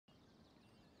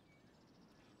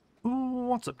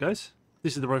What's up, guys?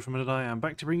 This is TheRifleman and I am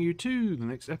back to bring you to the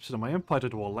next episode of my Empire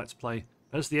Total War Let's Play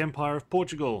as the Empire of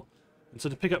Portugal. And so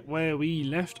to pick up where we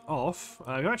left off,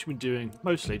 we've actually been doing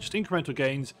mostly just incremental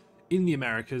gains in the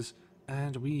Americas,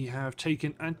 and we have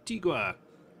taken Antigua.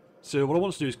 So what I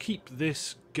want to do is keep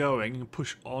this going and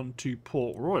push on to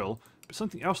Port Royal, but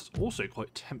something else that's also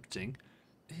quite tempting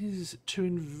is to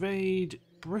invade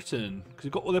Britain, because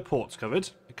we've got all their ports covered.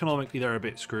 Economically they're a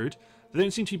bit screwed. They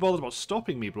don't seem to be bothered about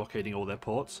stopping me blockading all their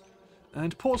ports.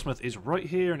 And Portsmouth is right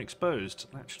here and exposed.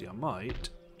 Actually, I might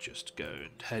just go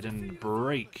ahead and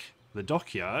break the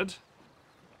dockyard.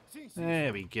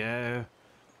 There we go.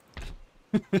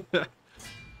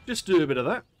 Just do a bit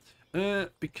of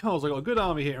that. Because I've got a good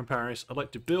army here in Paris, I'd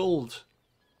like to build,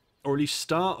 or at least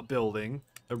start building,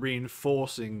 a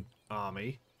reinforcing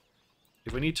army.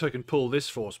 If we need to, I can pull this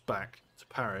force back to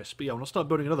Paris. But yeah, I want to start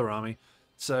building another army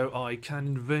so I can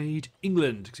invade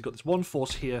England. Because we've got this one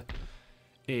force here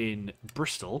in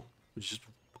Bristol, which is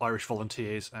Irish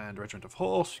volunteers and a regiment of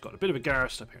horse. We've got a bit of a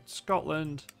garrison up here in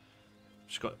Scotland,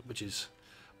 which is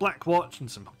Black Watch and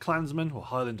some clansmen or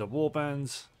Highlander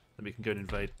warbands. Then we can go and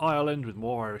invade Ireland with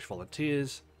more Irish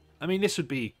volunteers. I mean, this would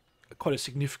be quite a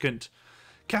significant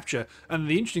capture. And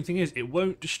the interesting thing is, it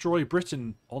won't destroy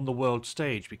Britain on the world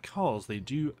stage because they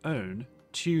do own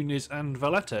Tunis and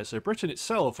Valletta. So Britain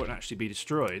itself won't actually be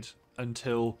destroyed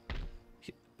until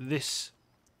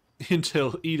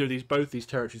either of both these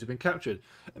territories have been captured.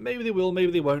 And maybe they will,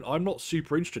 maybe they won't. I'm not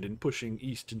super interested in pushing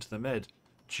east into the Med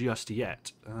just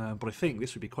yet, but I think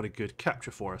this would be quite a good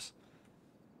capture for us.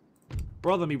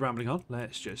 Rather than me rambling on,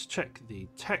 let's just check the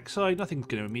tech side. Nothing's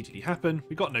going to immediately happen.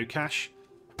 We've got no cash,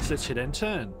 so let's hit end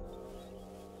turn.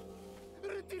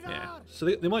 Yeah, so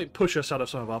they might push us out of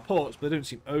some of our ports, but they don't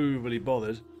seem overly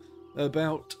bothered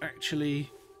about actually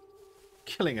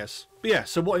killing us. But yeah,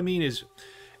 so what I mean is,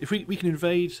 if we can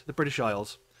invade the British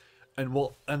Isles, and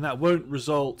that won't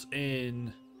result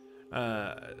in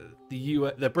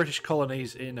the British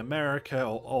colonies in America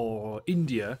or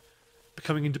India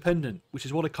becoming independent, which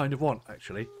is what I kind of want,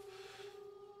 actually.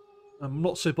 I'm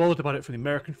not so bothered about it from the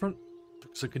American front,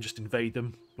 because I can just invade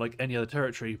them like any other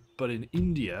territory. But in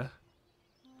India,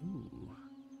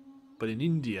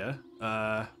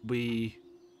 we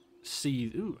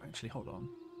see. Ooh, actually, hold on.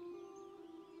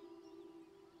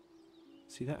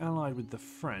 See, they're allied with the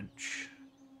French.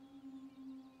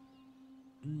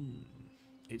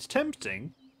 It's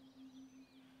tempting.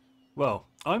 Well,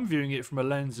 I'm viewing it from a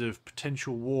lens of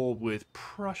potential war with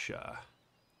Prussia.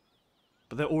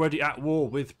 But they're already at war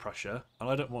with Prussia, and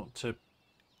I don't want to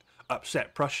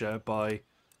upset Prussia by...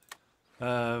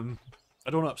 I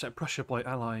don't want to upset Prussia by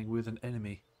allying with an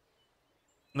enemy.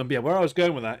 And yeah, where I was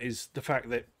going with that is the fact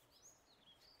that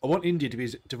I want India to be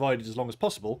divided as long as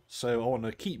possible, so I want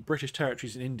to keep British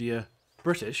territories in India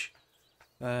British,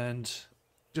 and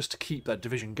just to keep that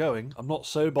division going. I'm not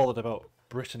so bothered about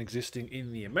Britain existing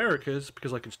in the Americas,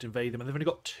 because I can just invade them, and they've only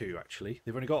got two, actually.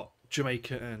 They've only got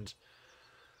Jamaica and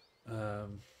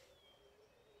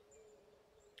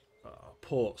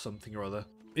Port something or other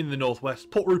in the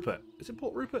northwest. Port Rupert. Is it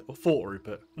Port Rupert or Fort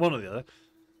Rupert? One or the other.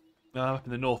 Up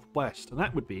in the northwest, and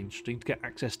that would be interesting to get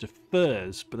access to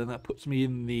furs, but then that puts me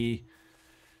in the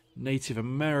Native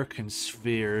American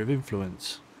sphere of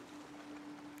influence,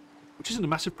 which isn't a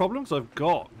massive problem because I've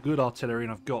got good artillery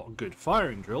and I've got good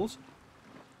firing drills.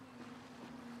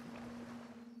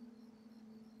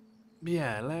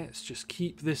 Yeah, let's just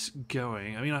keep this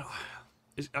going. I mean,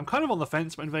 I'm kind of on the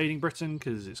fence about invading Britain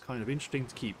because it's kind of interesting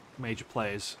to keep major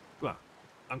players. Well,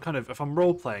 I'm kind of, if I'm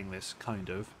role-playing this, kind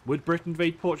of. Would Britain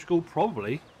invade Portugal?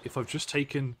 Probably. If I've just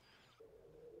taken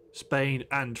Spain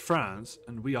and France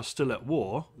and we are still at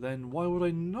war, then why would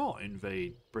I not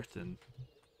invade Britain?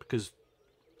 Because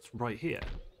it's right here.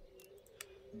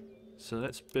 So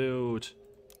let's build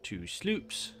 2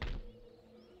 sloops.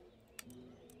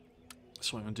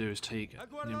 So what I'm going to do is take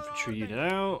an infantry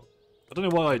unit out. I don't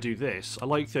know why I do this. I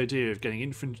like the idea of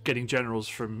getting generals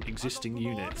from existing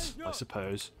units, I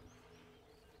suppose.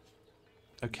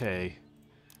 Okay.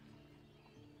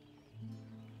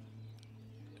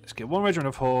 Let's get 1 regiment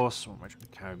of horse, 1 regiment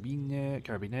of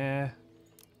carabinier,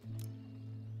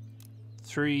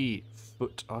 3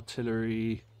 foot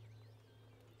artillery,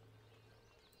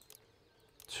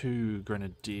 2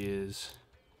 grenadiers,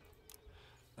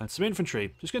 and some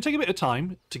infantry. It's going to take a bit of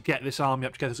time to get this army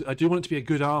up together. I do want it to be a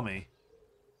good army.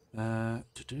 So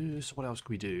what else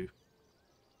can we do?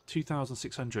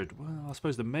 2,600. Well, I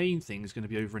suppose the main thing is going to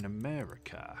be over in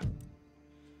America.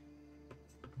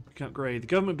 We can upgrade the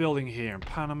government building here in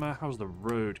Panama. How's the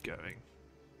road going?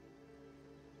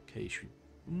 Okay, should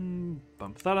we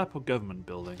bump that up or government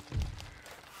building?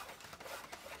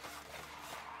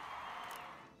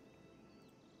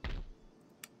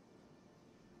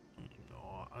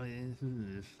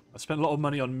 I spent a lot of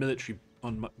money on military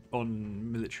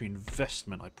military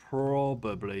investment. I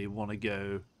probably want to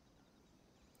go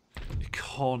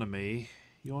economy.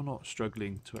 You're not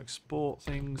struggling to export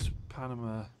things.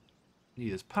 Panama.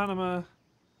 Neither's Panama.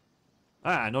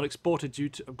 Ah, not exported due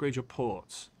to upgrade your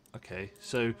ports. Okay,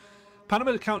 so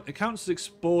Panama counts as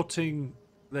exporting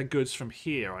their goods from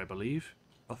here, I believe.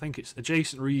 I think it's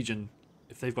adjacent region.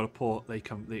 If they've got a port, they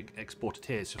export it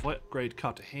here. So if I upgrade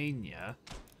Cartagena,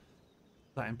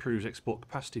 that improves export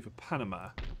capacity for Panama.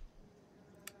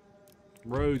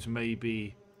 Roads may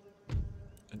be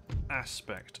an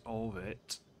aspect of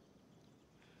it,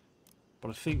 but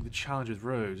I think the challenge with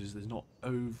roads is it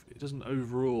doesn't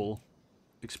overall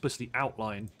explicitly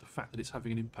outline the fact that it's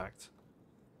having an impact.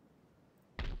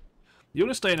 You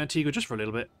want to stay in Antigua just for a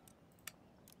little bit.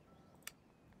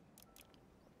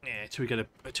 Yeah, till we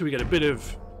get a bit of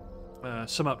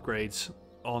some upgrades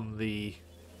on the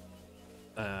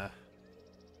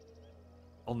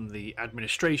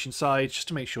administration side, just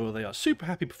to make sure they are super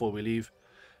happy before we leave.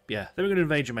 But yeah, then we're going to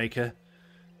invade Jamaica,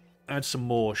 add some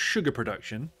more sugar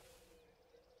production,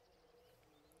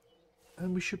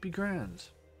 and we should be grand.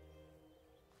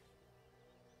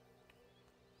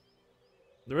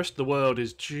 The rest of the world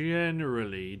is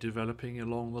generally developing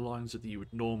along the lines that you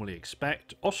would normally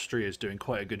expect. Austria is doing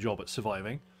quite a good job at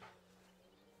surviving.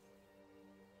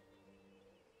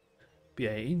 But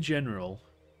yeah, in general,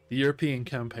 the European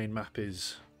campaign map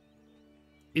is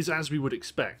as we would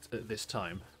expect at this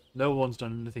time. No one's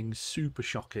done anything super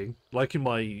shocking. Like in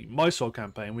my Mysore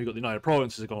campaign, we got the United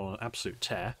Provinces gone on an absolute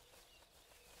tear.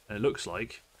 And it looks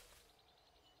like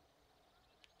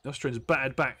the Austrians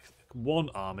battered back one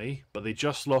army, but they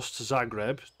just lost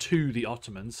Zagreb to the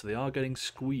Ottomans, so they are getting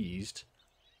squeezed.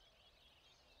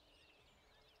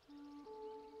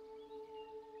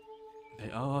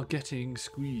 They are getting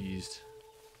squeezed.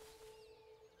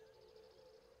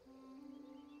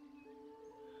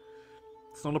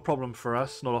 It's not a problem for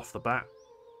us, not off the bat.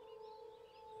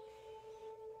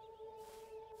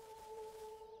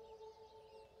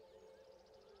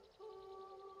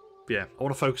 But yeah, I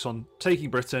want to focus on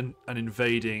taking Britain and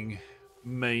invading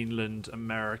mainland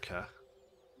America.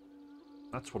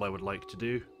 That's what I would like to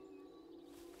do.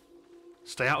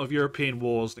 Stay out of European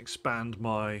wars and expand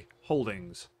my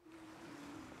holdings.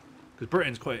 Because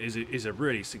Britain's is a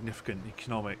really significant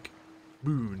economic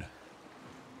boon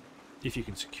if you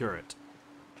can secure it.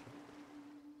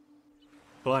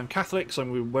 But I'm Catholic, so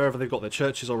wherever they've got their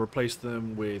churches, I'll replace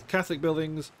them with Catholic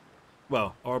buildings.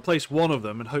 Well, I'll replace one of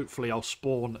them, and hopefully I'll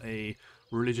spawn a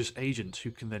religious agent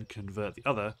who can then convert the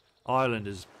other. Ireland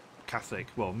is Catholic,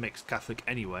 well, mixed Catholic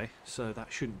anyway, so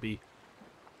that shouldn't be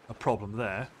a problem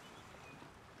there.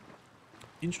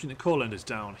 Interesting that Courland is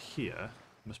down here.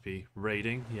 Must be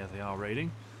raiding. Yeah, they are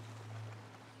raiding.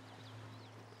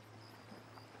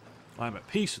 I'm at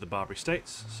peace with the Barbary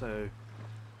States, so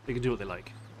they can do what they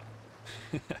like.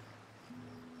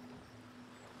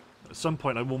 At some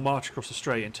point I will march across the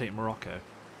strait and take Morocco.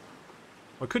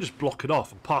 I could just block it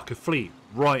off and park a fleet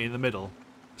right in the middle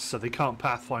so they can't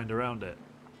pathfind around it.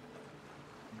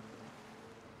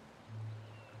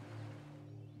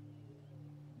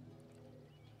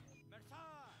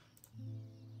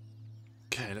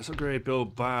 Okay, let's upgrade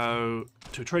Bilbao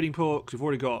to a trading port, because we've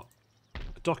already got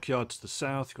a dockyard to the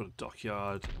south. We've got a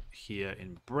dockyard here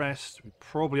in Brest. We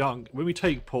probably aren't, when we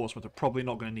take Portsmouth, we're probably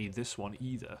not going to need this one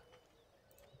either.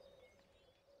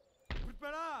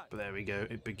 But there we go,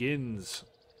 it begins.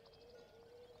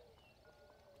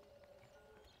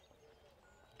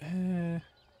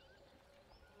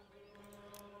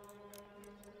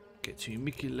 Get to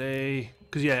Michele,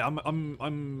 because yeah,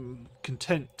 I'm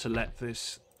content to let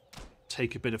this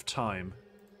take a bit of time.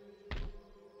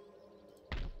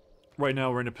 Right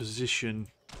now we're in a position,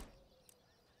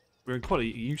 we're in quite a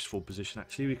useful position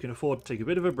actually. We can afford to take a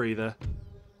bit of a breather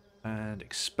and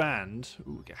expand.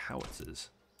 Ooh, we get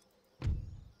howitzers.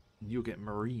 You'll get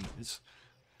marines.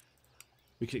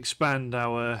 We can expand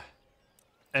our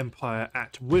empire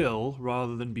at will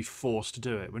rather than be forced to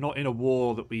do it. We're not in a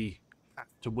war that we have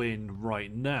to win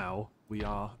right now. We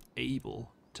are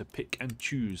able to pick and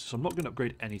choose. So I'm not going to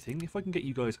upgrade anything. If I can get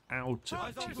you guys out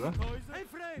of Antigua.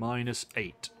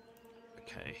 -8.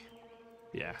 Okay.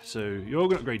 Yeah, so you're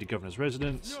going to upgrade to governor's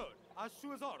residence.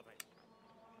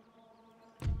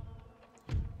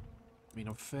 I mean,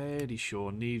 I'm fairly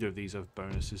sure neither of these have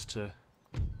bonuses to...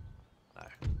 No.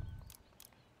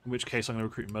 In which case I'm going to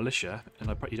recruit militia, and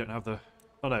you don't have the...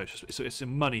 Oh no, it's a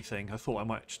money thing. I thought I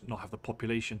might not have the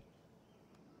population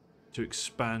to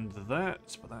expand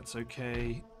that, but that's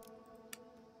okay.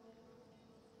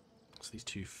 So these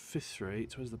two 5th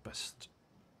rates, where's the best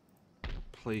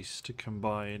place to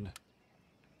combine.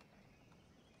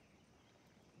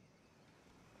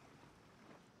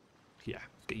 Yeah,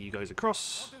 let's get you guys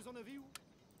across.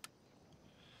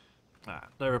 Ah,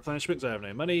 no replenishments, I have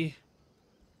no money.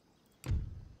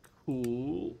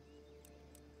 Cool.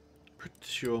 Pretty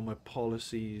sure my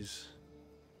policies.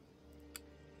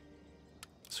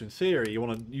 So in theory,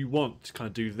 you want to kind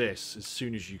of do this as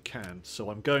soon as you can.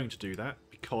 So I'm going to do that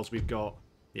because we've got,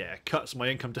 yeah, it cuts my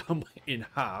income down in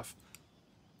half.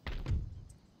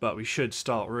 But we should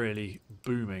start really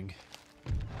booming.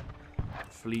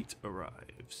 Fleet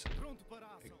arrives.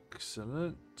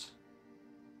 Excellent.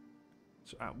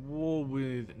 So at war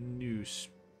with New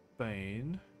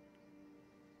Spain.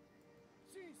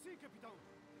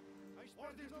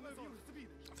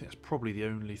 I think that's probably the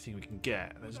only thing we can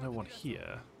get. There's no one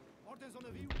here.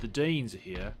 The Danes are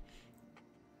here.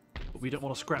 But we don't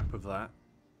want to scrap with that.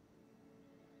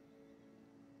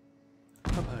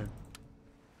 Hello.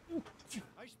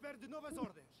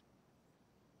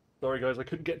 Sorry guys, I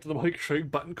couldn't get to the microphone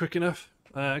button quick enough.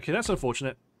 Okay, that's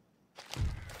unfortunate.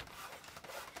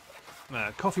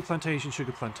 Coffee plantation,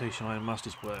 sugar plantation, iron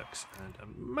masters works, and a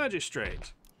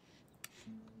magistrate.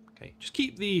 Okay, just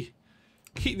keep the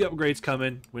upgrades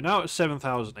coming. We're now at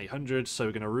 7,800, so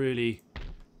we're going to really,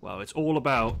 well, it's all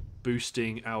about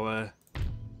boosting our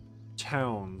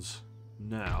towns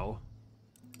now.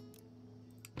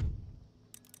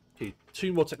 Okay,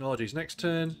 2 more technologies next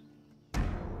turn.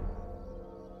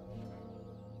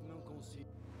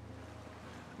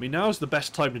 I mean, now's the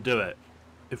best time to do it.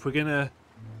 If we're gonna,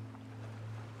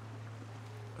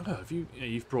 oh, have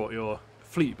you've brought your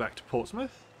fleet back to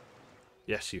Portsmouth?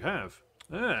 Yes, you have.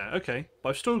 Ah, okay. But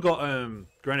I've still got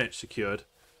Greenwich secured.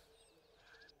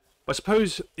 But I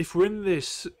suppose if we're in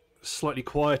this slightly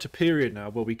quieter period now,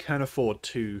 where we can afford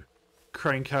to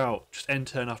crank out just end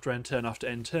turn after end turn after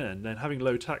end turn, then having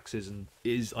low taxes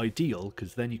is ideal,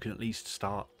 because then you can at least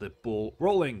start the ball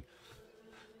rolling,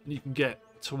 and you can get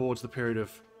towards the period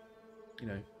of, you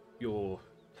know, your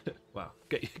well,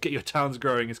 get your towns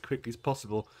growing as quickly as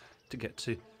possible to get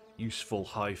to useful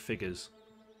high figures.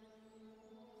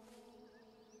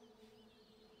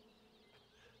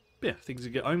 But yeah, things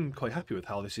are I'm quite happy with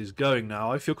how this is going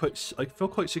now. I feel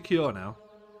quite secure now,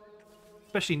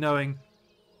 especially knowing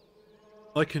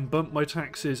I can bump my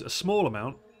taxes a small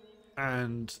amount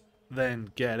and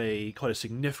then get quite a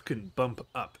significant bump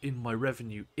up in my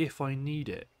revenue if I need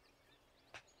it.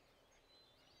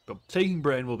 But taking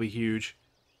Britain will be huge.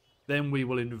 Then we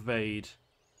will invade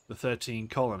the 13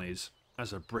 colonies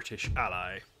as a British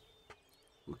ally.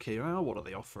 Okay, now what are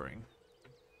they offering?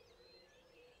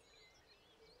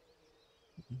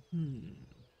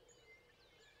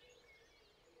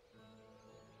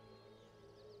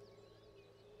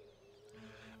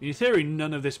 In theory,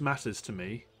 none of this matters to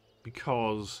me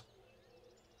because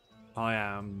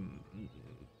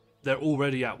they're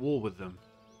already at war with them.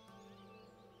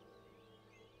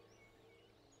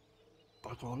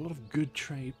 But I've got a lot of good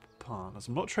trade partners.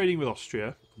 I'm not trading with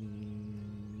Austria.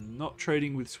 Not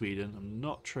trading with Sweden. I'm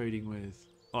not trading with...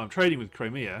 Oh, I'm trading with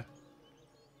Crimea.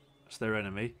 That's their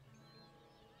enemy.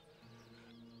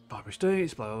 Barbary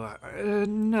States, blah, blah, blah.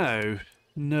 No.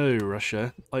 No,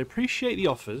 Russia. I appreciate the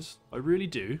offers. I really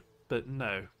do. But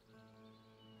no.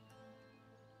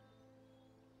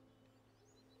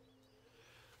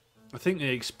 I think they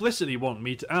explicitly want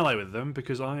me to ally with them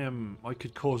because I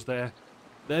could cause their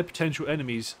potential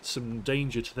enemies some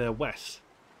danger to their west,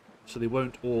 so they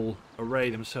won't all array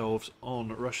themselves on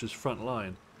Russia's front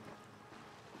line.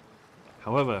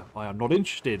 However, I am not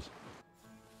interested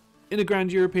in a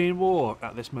grand European war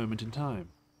at this moment in time.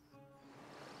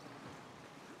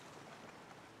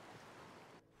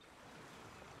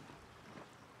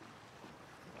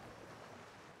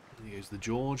 Here's the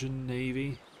Georgian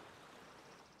Navy.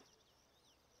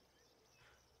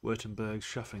 Württemberg's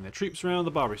shuffling their troops around.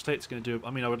 The Barbary States going to do...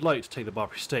 I mean, I would like to take the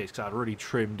Barbary States because I'd really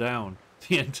trim down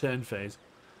the end turn phase.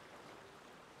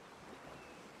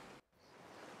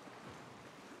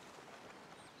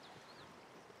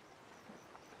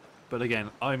 But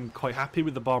again, I'm quite happy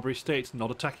with the Barbary States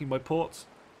not attacking my ports.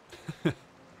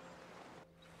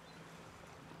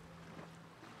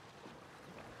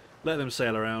 Let them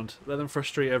sail around. Let them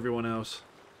frustrate everyone else.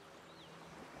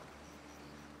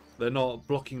 They're not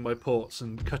blocking my ports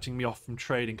and cutting me off from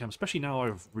trading, especially now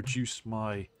I've reduced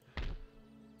my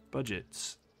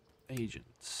budgets.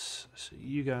 Agents. So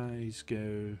you guys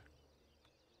go...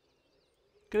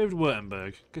 Get over to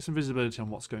Württemberg. Get some visibility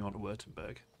on what's going on at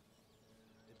Württemberg.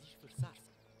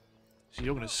 So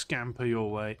you're going to scamper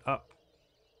your way up.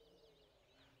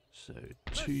 So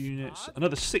 2 units.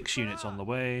 Another 6 units on the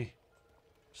way.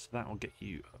 So that will get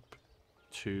you up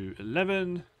to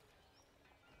 11.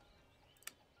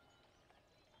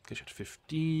 Get you to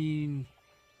 15.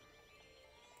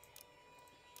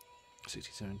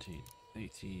 16, 17,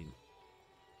 18.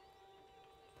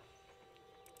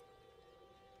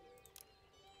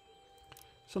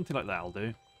 Something like that'll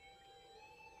do.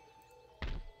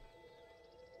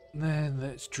 Then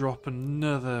let's drop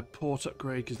another port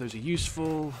upgrade because those are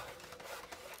useful.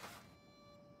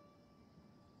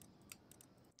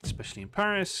 Especially in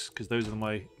Paris, because those are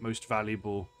my most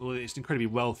valuable. Well, it's an incredibly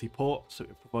wealthy port, so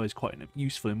it provides quite a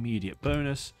useful immediate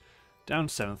bonus. Down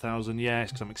to 7,000, yes,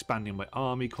 because I'm expanding my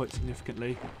army quite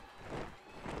significantly.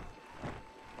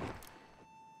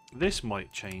 This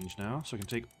might change now, so I can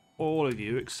take all of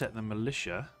you except the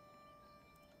militia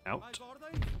out.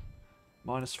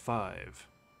 -5.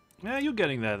 Yeah, you're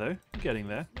getting there, though. You're getting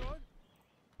there.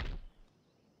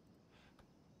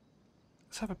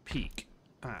 Let's have a peek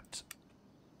at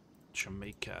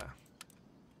Jamaica.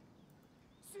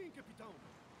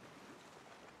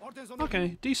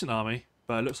 Okay, decent army,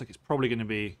 but it looks like it's probably going to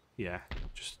be, yeah,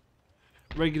 just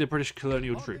regular British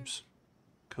colonial troops.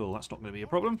 Cool, that's not going to be a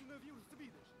problem.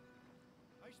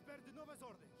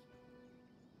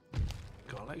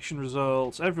 Got election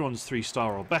results. Everyone's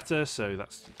 3-star or better, so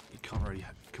that's, you can't really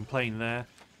complain there.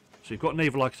 So you've got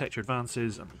naval architecture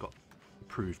advances, and we've got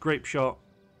improved grape shot.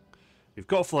 We've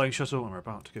got a flying shuttle, and we're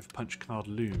about to go for punch card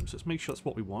looms. Let's make sure that's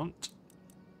what we want.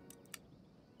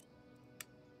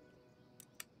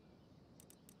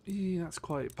 Yeah, that's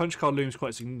quite... Punch card loom's quite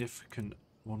a significant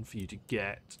one for you to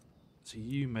get. So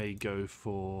you may go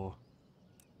for...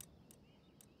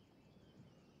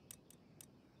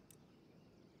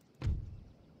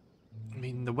 I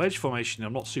mean, the wedge formation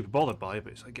I'm not super bothered by,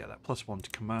 but I get that +1 to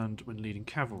command when leading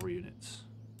cavalry units.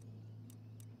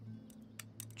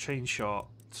 Chain shot.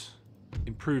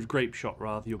 Improved grape shot,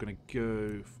 rather. You're going to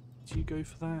go... Do you go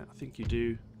for that? I think you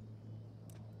do.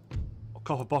 Well,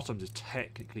 copper bottoms is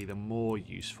technically the more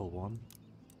useful one.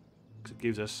 Because it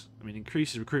gives us... I mean,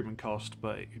 increases recruitment cost,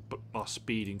 but our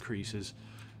speed increases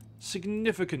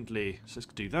significantly. So let's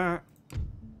do that.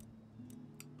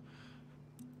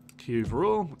 Key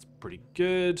overall, that's pretty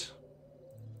good.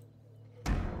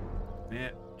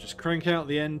 Yeah, just crank out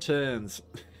the end turns.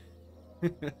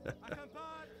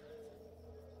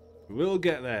 We'll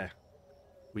get there.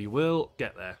 We will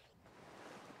get there.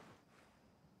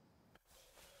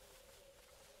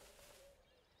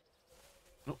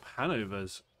 Oh,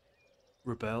 Hanover's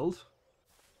rebelled.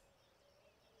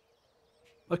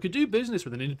 I could do business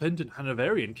with an independent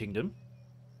Hanoverian kingdom,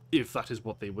 if that is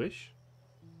what they wish.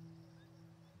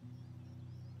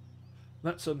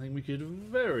 That's something we could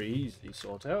very easily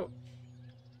sort out.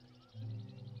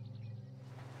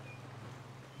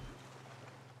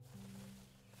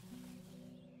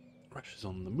 Russia's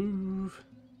on the move.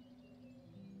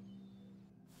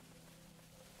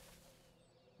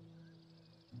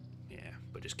 Yeah,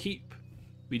 but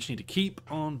we just need to keep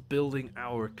on building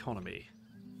our economy.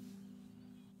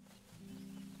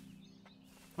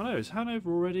 Oh no, is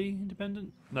Hanover already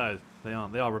independent? No, they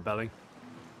aren't. They are rebelling.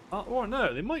 Or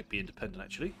no, they might be independent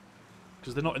actually,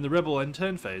 because they're not in the rebel end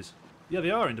turn phase. Yeah, they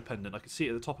are independent. I can see it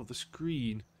at the top of the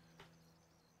screen.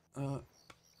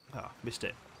 Missed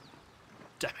it.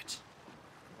 Damn it.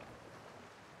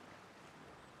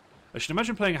 I should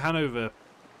imagine playing a Hanover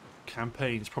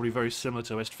campaign is probably very similar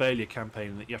to a Westphalia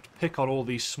campaign, in that you have to pick on all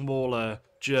these smaller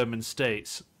German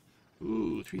states.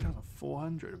 Ooh,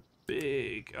 3,400.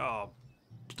 Big. Oh,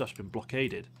 Dutch been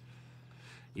blockaded.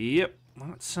 Yep,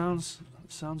 that sounds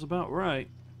about right.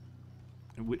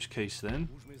 In which case then,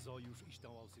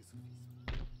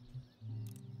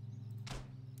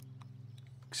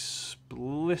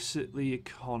 explicitly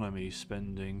economy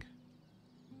spending.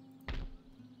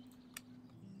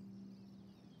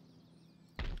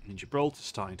 And Gibraltar's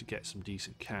starting to get some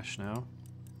decent cash now.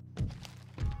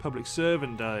 Public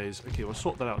servant dies. Okay, we'll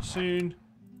sort that out soon.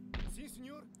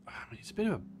 I mean, it's a bit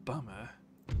of a bummer.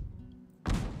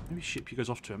 Maybe ship you guys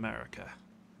off to America.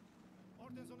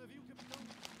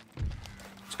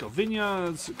 It's got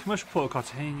vineyards, commercial port of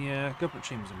Cartagena, government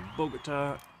chambers in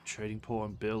Bogota, trading port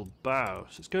in Bilbao.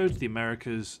 So let's go to the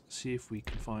Americas, see if we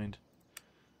can find...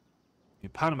 I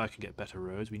mean, Panama can get better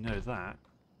roads, we know that.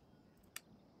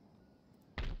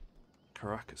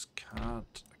 Caracas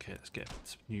can't. Okay, let's get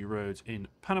some new roads in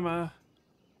Panama.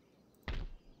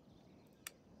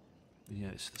 Yeah,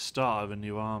 it's the start of a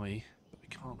new army.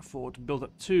 Can't afford to build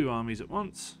up 2 armies at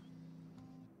once.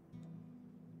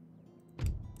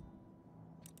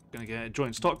 Going to get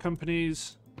joint stock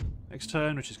companies next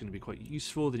turn, which is going to be quite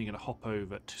useful. Then you're going to hop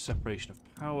over to separation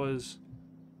of powers.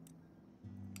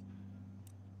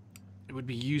 It would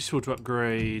be useful to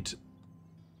upgrade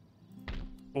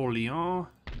Orléans.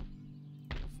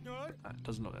 That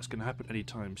doesn't look like that's going to happen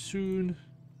anytime soon.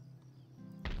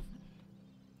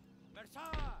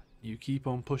 You keep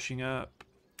on pushing up.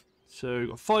 So we've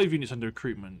got 5 units under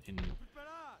recruitment in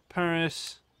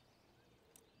Paris.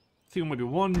 I think we might be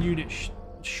 1 unit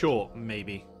short,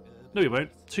 maybe. No, we won't.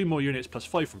 2 more units plus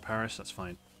 5 from Paris. That's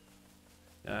fine.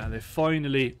 They're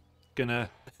finally gonna...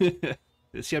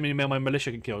 Let's see how many men my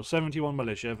militia can kill. 71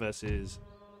 militia versus...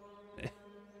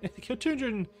 They killed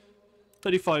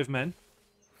 235 men.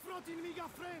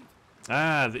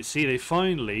 See, they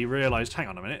finally realised, hang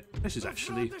on a minute, this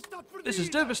is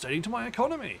devastating to my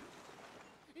economy.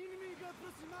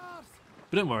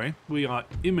 But don't worry, we are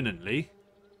imminently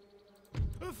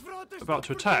about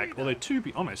to attack. Although, to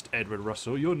be honest, Edward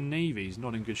Russell, your navy's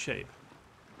not in good shape.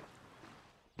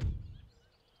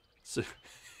 So,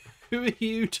 who are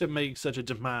you to make such a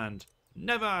demand?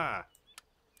 Never!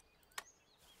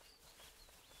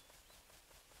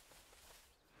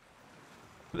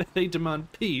 They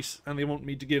demand peace, and they want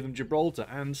me to give them Gibraltar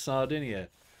and Sardinia.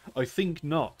 I think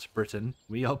not, Britain.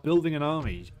 We are building an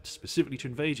army specifically to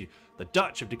invade you. The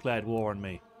Dutch have declared war on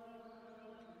me.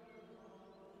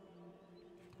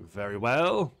 Very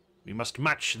well. We must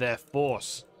match their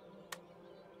force.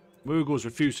 Mughals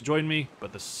refuse to join me,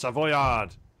 but the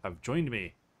Savoyard have joined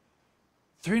me.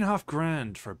 3.5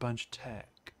 grand for a bunch of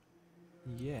tech.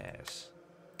 Yes.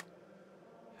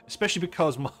 Especially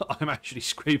because I'm actually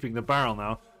scraping the barrel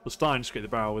now. I'm starting to scrape the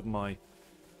barrel with my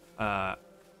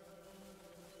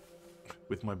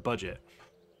budget.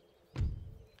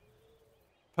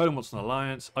 Poland wants an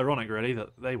alliance. Ironic, really,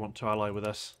 that they want to ally with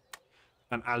us.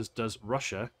 And as does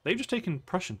Russia. They've just taken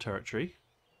Prussian territory.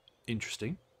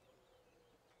 Interesting.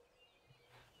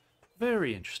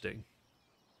 Very interesting.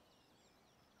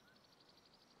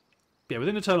 But yeah,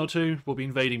 within a turn or two, we'll be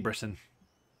invading Britain.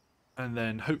 And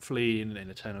then, hopefully, in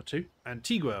a turn or two,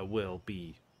 Antigua will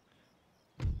be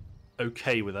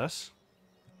okay with us.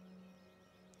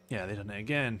 Yeah, they've done it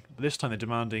again. But this time they're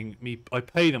demanding me... I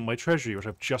pay them my treasury, which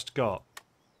I've just got.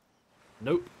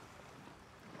 Nope.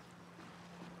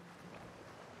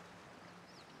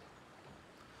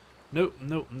 Nope,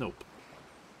 nope, nope.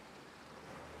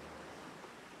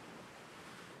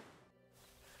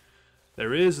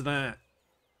 There is that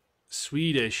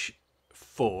Swedish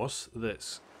force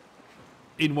that's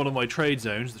in one of my trade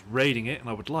zones that's raiding it, and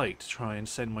I would like to try and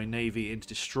send my navy in to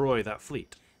destroy that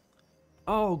fleet.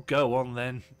 Oh, go on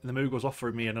then. The Mughals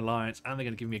offering me an alliance, and they're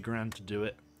going to give me a grand to do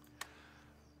it.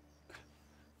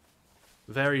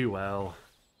 Very well.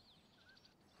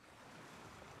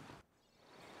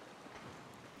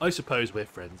 I suppose we're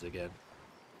friends again.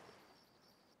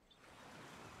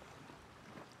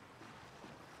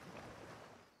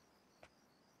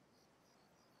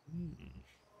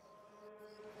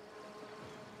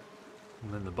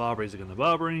 And then the Barbaries are going to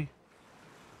Barbary.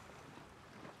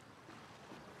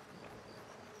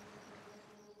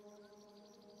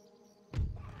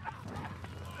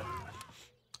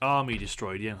 Army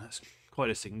destroyed, yeah, that's quite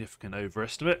a significant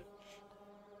overestimate.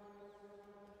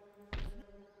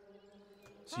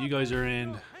 So you guys are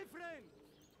in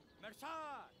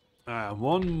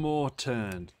 1 more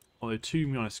turn. Although, to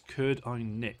be honest, could I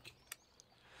nick?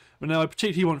 But now I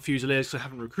particularly want Fusiliers because I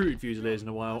haven't recruited Fusiliers in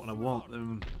a while, and I want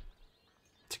them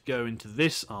to go into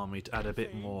this army to add a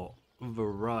bit more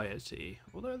variety.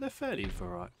 Although they're fairly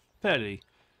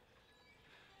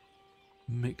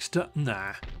mixed up.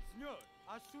 Nah.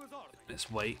 Let's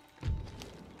wait.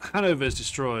 Hanover's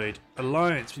destroyed.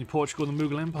 Alliance between Portugal and the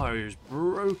Mughal Empire is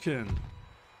broken.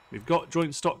 We've got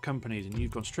joint stock companies, and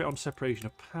you've gone straight on separation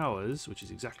of powers, which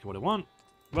is exactly what I want.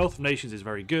 Wealth of Nations is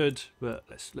very good, but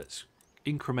let's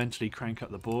incrementally crank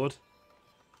up the board.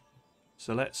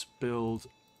 So let's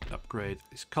upgrade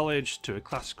this college to a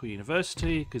classical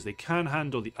university, because they can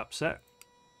handle the upset.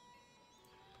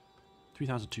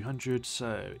 3,200,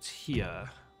 so it's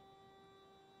here.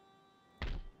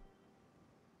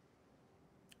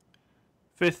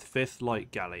 Fifth light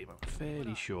galley. I'm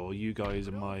fairly sure you guys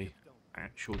are my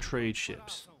actual trade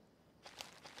ships.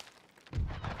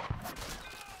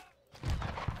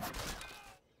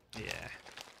 Yeah.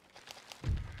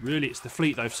 Really, it's the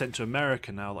fleet that I've sent to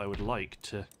America now that I would like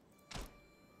to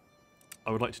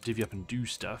divvy up and do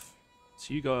stuff.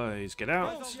 So you guys get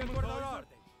out.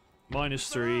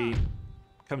 -3.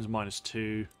 Comes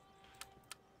 -2.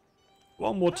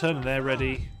 1 more turn and they're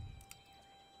ready.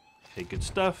 Okay, good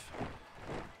stuff.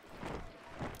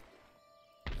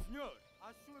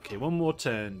 Okay, 1 more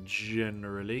turn,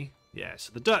 generally. Yeah,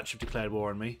 so the Dutch have declared war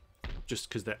on me, just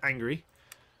because they're angry.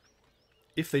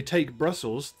 If they take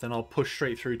Brussels, then I'll push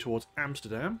straight through towards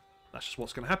Amsterdam. That's just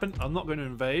what's going to happen. I'm not going to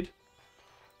invade.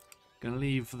 Gonna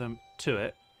leave them to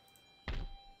it.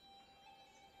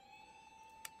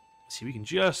 See, we can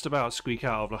just about squeak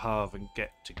out of Le Havre and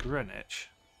get to Greenwich.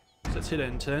 So let's hit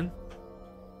end turn.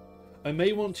 I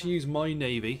may want to use my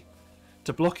navy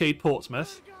to blockade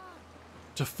Portsmouth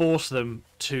to force them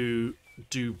to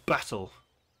do battle.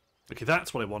 Okay,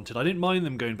 that's what I wanted. I didn't mind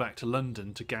them going back to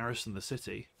London to garrison the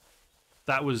city.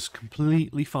 That was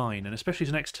completely fine, and especially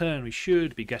as next turn we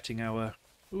should be getting our...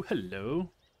 Oh,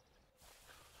 hello.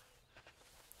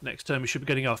 Next turn we should be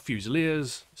getting our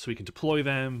Fusiliers, so we can deploy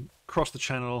them, cross the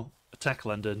channel, attack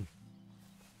London.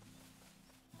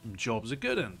 And jobs are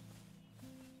good un.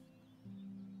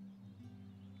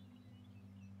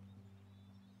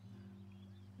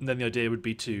 And then the idea would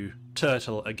be to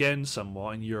turtle again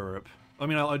somewhat in Europe. I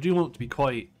mean, I do want to be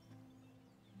quite...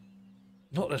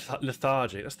 Not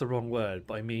lethargic, that's the wrong word,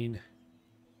 but I mean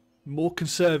more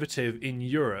conservative in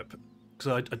Europe.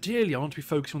 Because ideally I want to be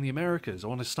focusing on the Americas. I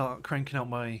want to start cranking out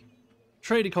my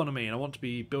trade economy, and I want to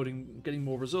be getting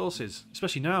more resources,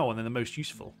 especially now when they're the most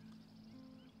useful.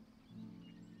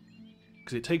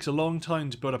 Because it takes a long time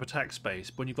to build up a tax base,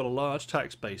 but when you've got a large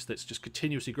tax base that's just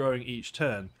continuously growing each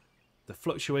turn, the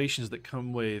fluctuations that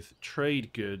come with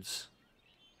trade goods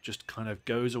just kind of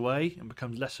goes away and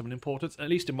becomes less of an importance, at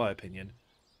least in my opinion.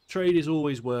 Trade is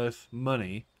always worth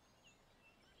money,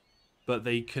 but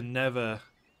they can never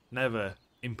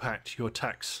impact your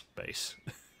tax base.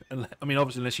 I mean,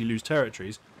 obviously unless you lose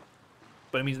territories,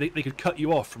 but it means they could cut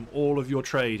you off from all of your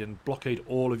trade and blockade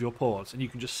all of your ports, and you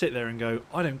can just sit there and go,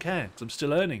 I don't care, because I'm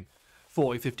still earning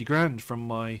 40, 50 grand from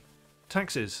my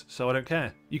taxes, so I don't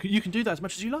care. You can do that as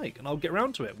much as you like, and I'll get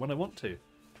around to it when I want to.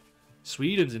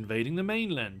 Sweden's invading the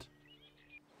mainland.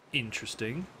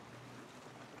 Interesting.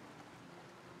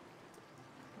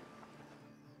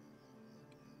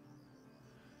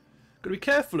 Got to be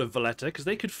careful of Valletta, because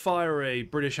they could fire a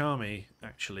British army,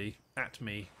 actually, at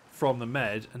me from the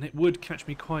Med, and it would catch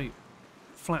me quite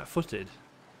flat-footed.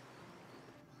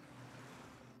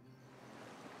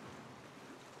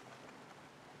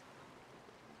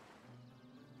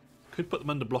 Could put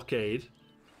them under blockade.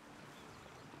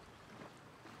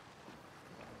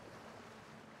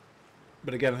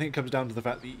 But again, I think it comes down to the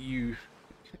fact that you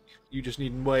just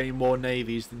need way more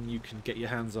navies than you can get your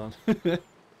hands on.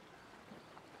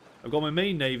 I've got my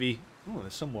main navy. Oh,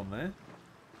 there's someone there.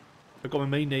 I've got my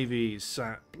main navy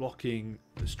sat blocking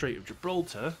the Strait of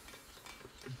Gibraltar.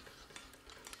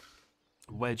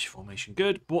 Wedge formation,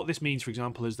 good. But what this means, for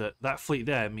example, is that that fleet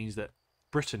there means that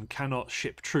Britain cannot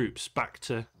ship troops back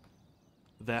to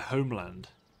their homeland.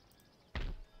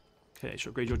 Okay,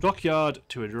 so upgrade your dockyard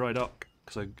to a dry dock,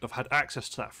 because I've had access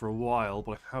to that for a while,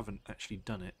 but I haven't actually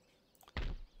done it.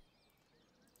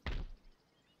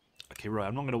 Okay, right,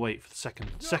 I'm not going to wait for the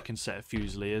second set of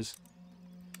Fusiliers.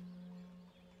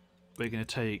 We're going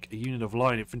to take a unit of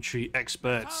line infantry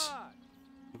experts.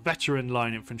 Veteran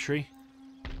line infantry.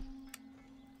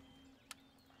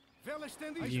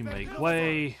 You make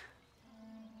way.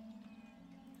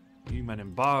 You men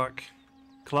embark.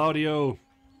 Claudio,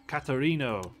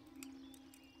 Caterino.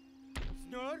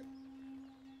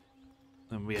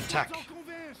 And we attack.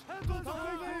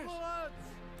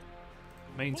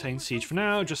 Maintain siege for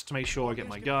now, just to make sure I get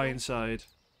my guy inside.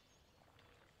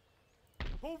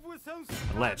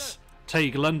 And let's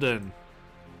take London.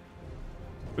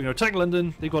 We're going to attack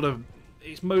London. They've got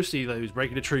it's mostly those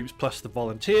regular troops plus the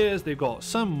volunteers. They've got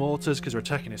some mortars because we're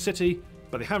attacking a city,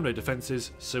 but they have no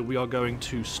defences, so we are going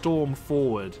to storm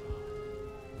forward.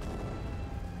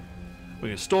 We're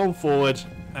going to storm forward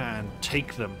and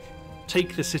take them.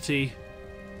 Take the city.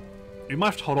 We might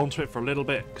have to hold on to it for a little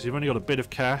bit because we've only got a bit of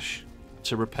cash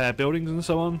to repair buildings and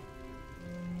so on.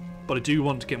 But I do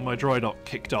want to get my dry dock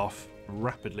kicked off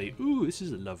rapidly. Ooh, this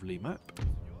is a lovely map.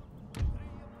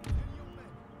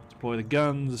 Deploy the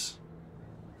guns.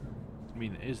 I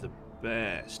mean, it is the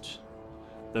best.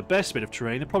 The best bit of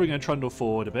terrain. They're probably going to trundle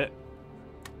forward a bit.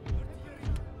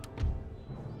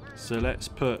 So let's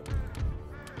put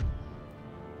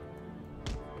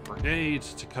a brigade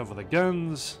to cover the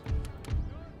guns.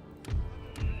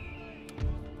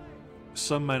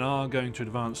 Some men are going to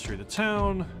advance through the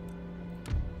town.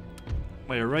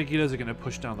 My irregulars are going to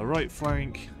push down the right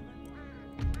flank.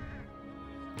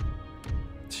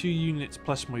 2 units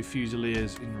plus my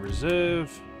Fusiliers in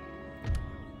reserve.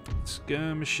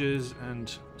 Skirmishers,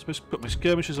 and I'm supposed to put my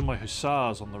skirmishers and my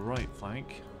hussars on the right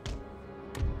flank.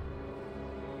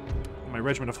 My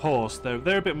regiment of horse,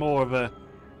 they're a bit more of a,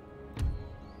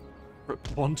 for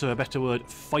want of a better word,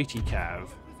 fighty cav.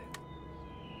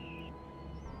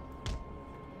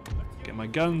 Get my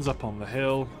guns up on the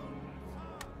hill.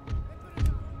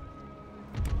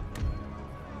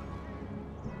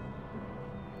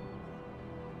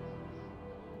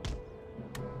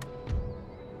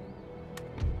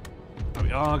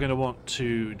 we are going to want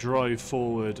to drive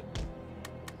forward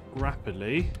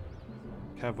rapidly.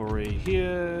 Cavalry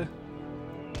here.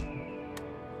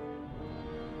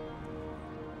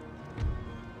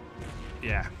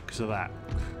 Yeah, because of that.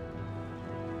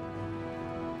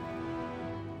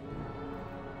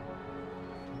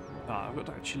 I've got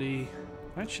to actually,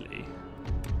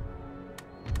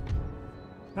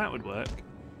 that would work.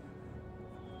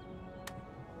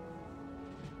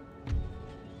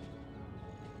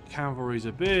 Cavalry's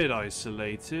a bit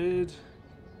isolated.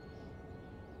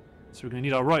 So we're going to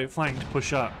need our right flank to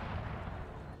push up.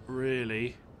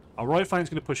 Really. Our right flank's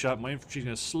going to push up. My infantry's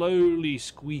going to slowly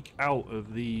squeak out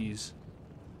of these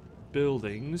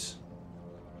buildings.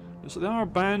 So they are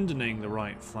abandoning the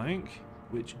right flank,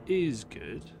 which is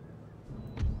good.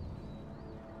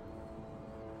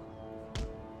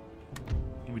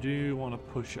 We do want to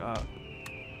push up.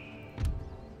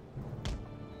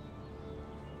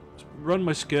 Run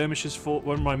my skirmishes for,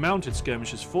 run my mounted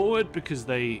skirmishes forward because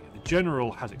the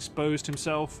general has exposed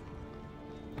himself.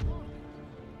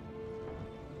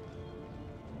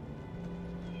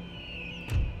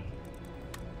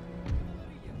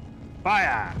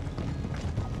 Fire!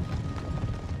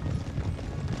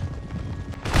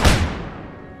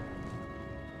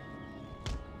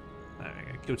 There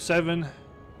we go. Killed 7.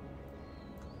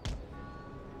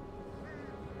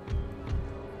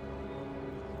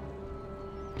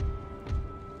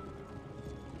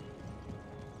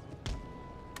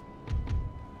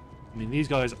 I mean, these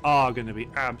guys are going to be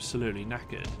absolutely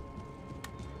knackered.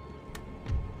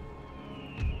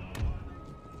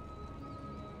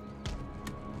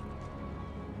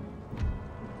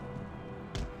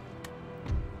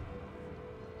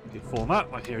 Okay, form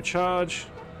up. I hear a charge.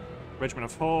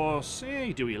 Regiment of horse. Yeah,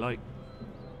 you do what you like.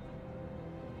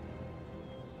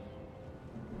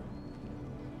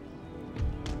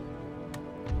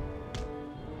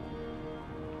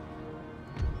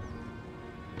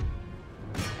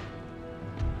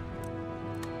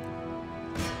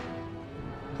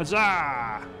 Huzzah!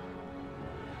 I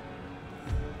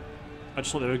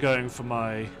just thought they were going for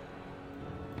my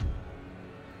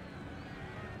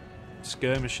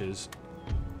skirmishes.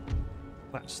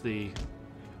 That's the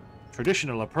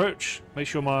traditional approach. Make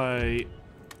sure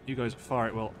you guys fire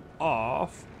it well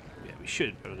off. Yeah, we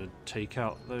should be able to take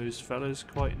out those fellas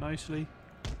quite nicely.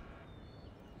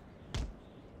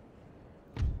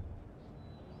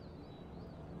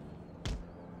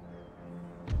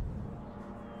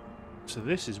 So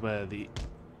this is where the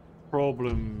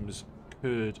problems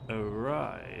could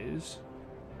arise.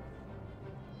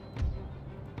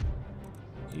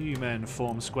 You men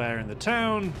form square in the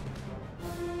town.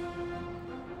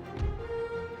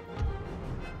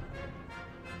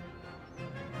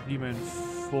 You men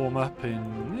form up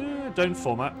in... don't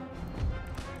form up.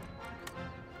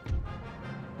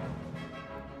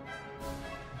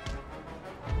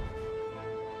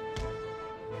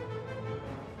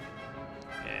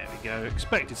 There we go.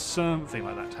 Expected something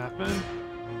like that to happen.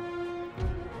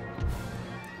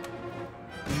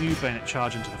 New bayonet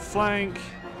charge into the flank.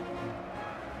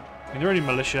 I mean, they're only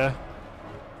militia.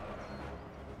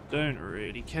 Don't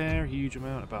really care a huge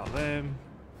amount about them.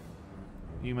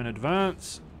 Human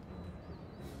advance.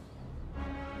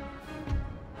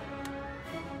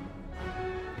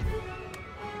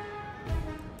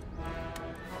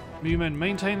 You men,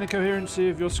 maintain the coherency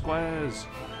of your squares.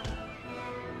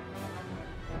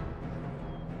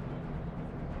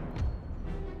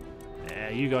 Yeah,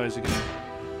 you guys are going to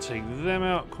take them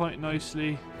out quite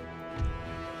nicely.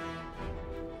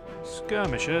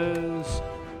 Skirmishers.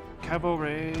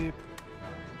 Cavalry.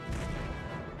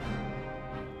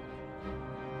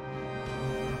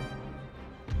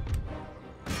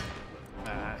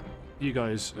 You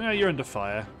guys, you're under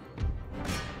fire.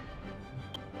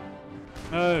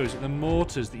 Oh, is it the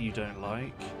mortars that you don't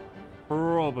like?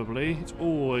 Probably. It's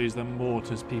always the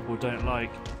mortars people don't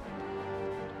like.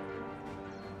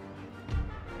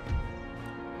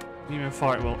 You can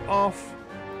fire it well off.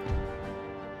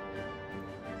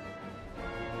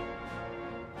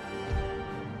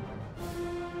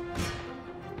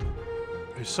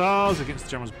 Hussars against the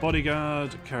general's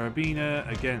bodyguard. Carabiner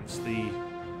against the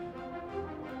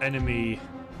enemy.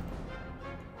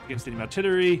 Against the enemy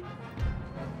artillery.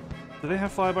 Do they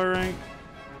have fire by rank?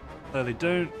 No, they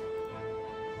don't.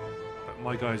 But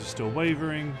my guys are still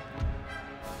wavering.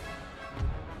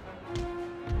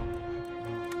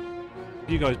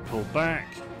 You guys pull back.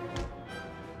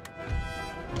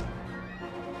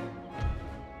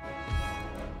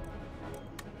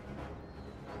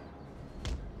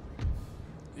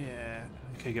 Yeah.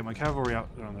 Okay, get my cavalry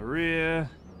out there on the rear.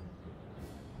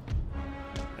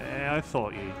 Yeah, I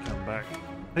thought you'd come back.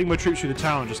 I think my troops through the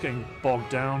town are just getting bogged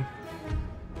down.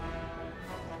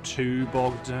 Too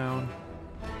bogged down.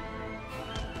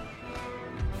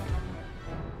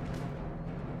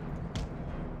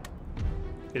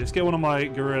 Okay, let's get one of my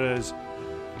guerrillas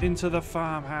into the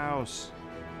farmhouse.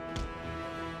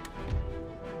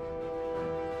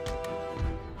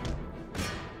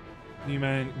 You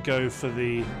men go for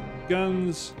the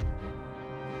guns.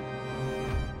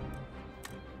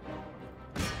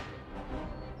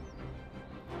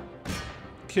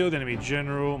 Kill the enemy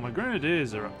general. My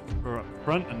grenadiers are up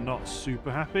front and not super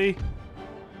happy.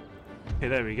 Okay,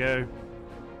 there we go.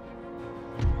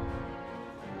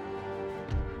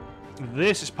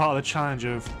 This is part of the challenge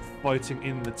of fighting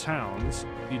in the towns.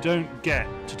 You don't get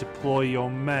to deploy your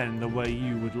men the way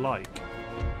you would like.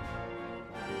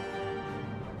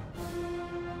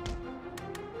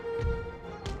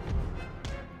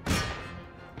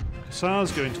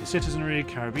 Hussars go into the citizenry.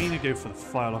 Carabiner go for the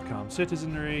firelock armed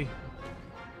citizenry.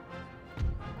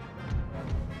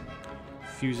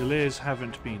 Fusiliers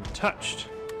haven't been touched.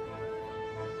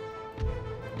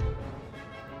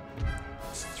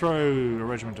 Let's throw a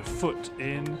regiment of foot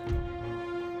in.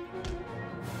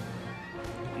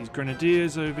 These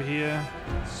grenadiers over here.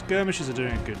 Skirmishers are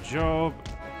doing a good job.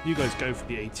 You guys go for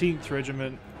the 18th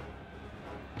regiment.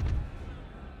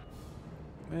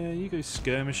 You go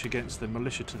skirmish against the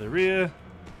militia to the rear.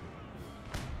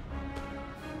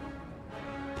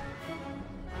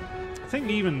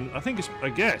 I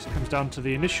guess it comes down to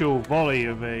the initial volley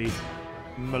of a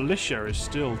militia is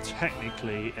still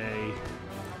technically a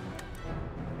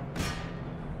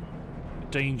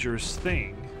dangerous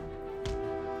thing.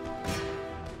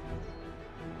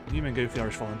 You men go for the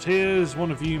Irish Volunteers.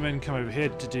 One of you men come over here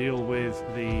to deal with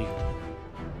the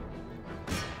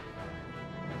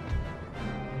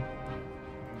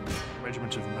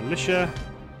regiment of militia.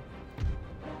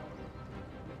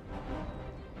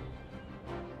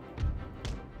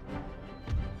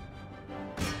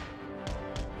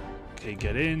 Okay,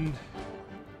 get in.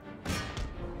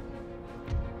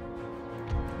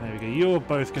 There we go. You're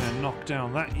both going to knock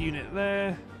down that unit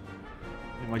there.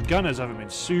 My gunners haven't been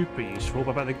super useful,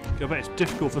 but I bet it's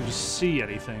difficult for them to see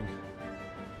anything.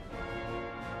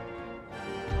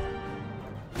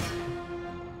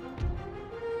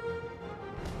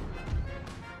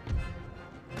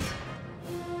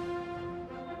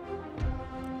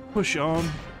 Push on.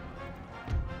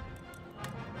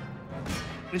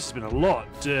 This has been a lot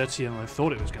dirtier than I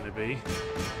thought it was going to be.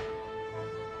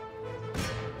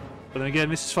 But then again,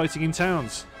 this is fighting in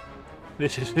towns.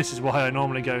 This is why I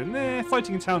normally go, nah,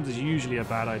 fighting in towns is usually a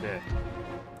bad idea.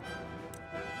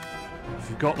 If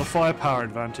you've got the firepower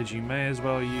advantage, you may as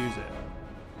well use it.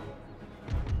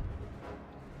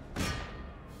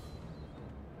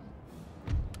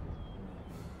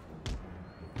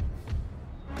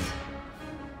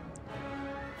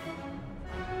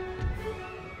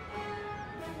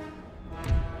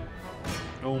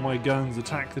 All my guns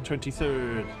attack the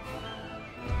 23rd.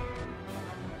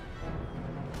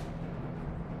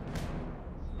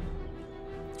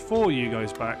 Four you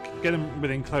guys back. Get them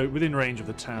within range of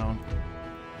the town.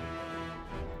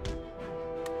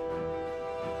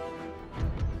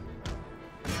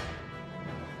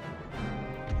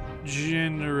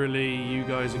 Generally, you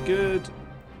guys are good.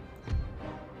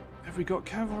 Have we got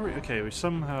cavalry? Okay,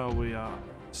 we are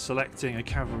selecting a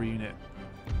cavalry unit.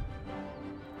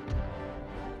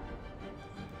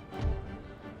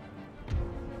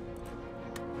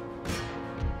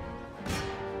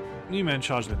 New men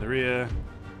charging in the rear.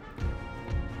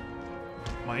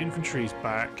 My infantry's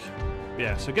back.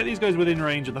 Yeah, so get these guys within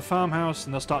range of the farmhouse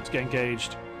and they'll start to get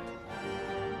engaged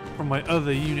from my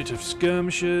other unit of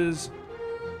skirmishers.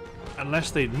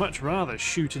 Unless they'd much rather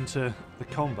shoot into the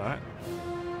combat.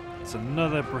 It's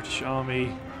another British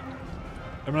army.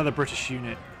 Another British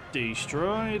unit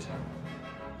destroyed.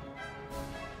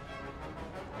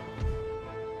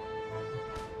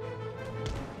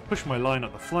 Push my line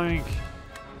up the flank.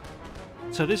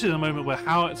 So this is a moment where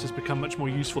howitzers become much more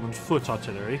useful than foot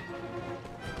artillery.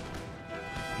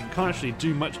 You can't actually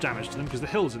do much damage to them because the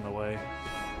hill's in the way.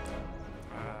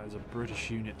 There's a British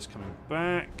unit that's coming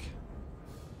back.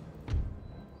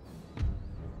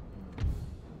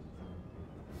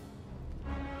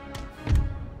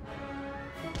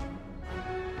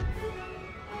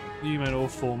 You men all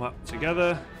form up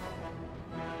together.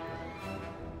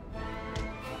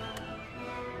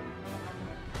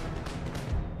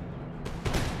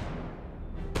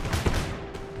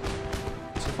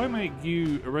 If I make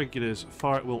you irregulars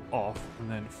fire at will off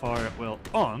and then fire at will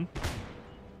on, I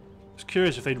was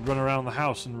curious if they'd run around the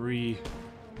house and redeploy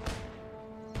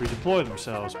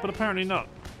themselves, but apparently not.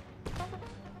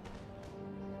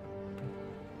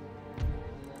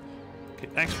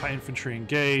 expat infantry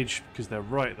engage because they're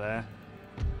right there.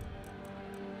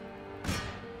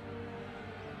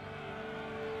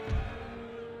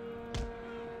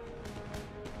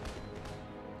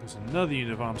 There's another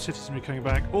unit of armed citizenry coming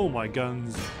back. All my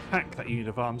guns pack that unit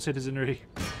of armed citizenry.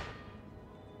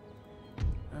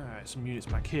 Alright, some units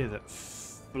back here that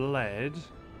fled.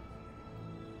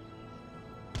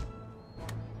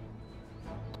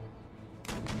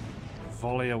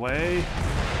 Volley away.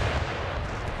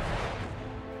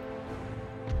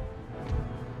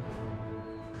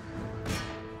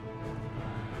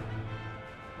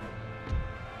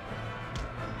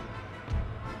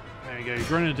 There we go,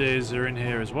 Grenadiers are in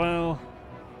here as well.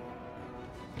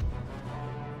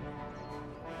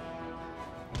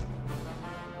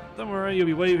 Don't worry, you'll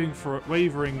be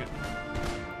wavering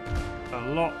a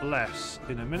lot less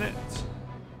in a minute.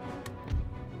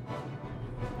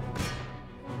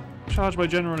 Charge by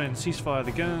general and ceasefire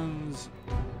the guns.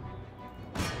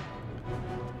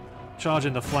 Charge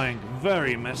in the flank.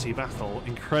 Very messy battle.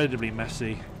 Incredibly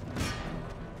messy.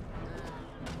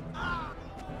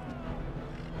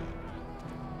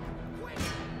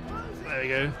 There we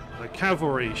go. The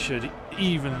cavalry should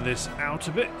even this out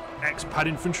a bit. Expat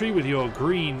infantry with your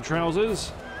green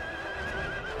trousers.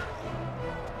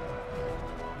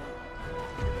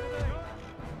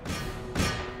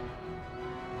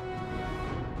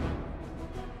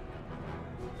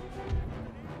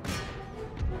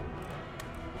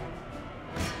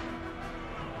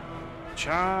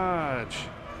 Charge!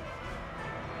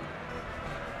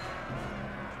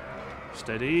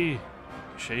 Steady.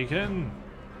 Shaken.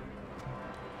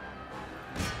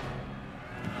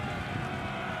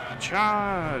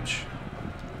 Charge!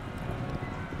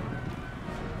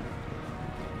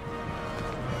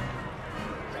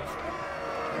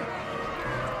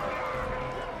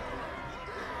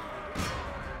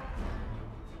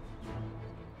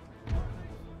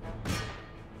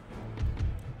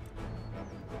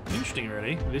 Interesting,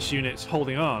 really. This unit's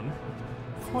holding on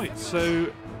quite so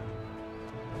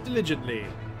diligently.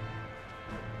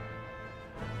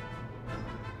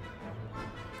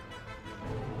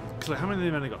 So how many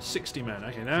men? They got 60 men.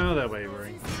 Okay, now they're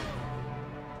wavering.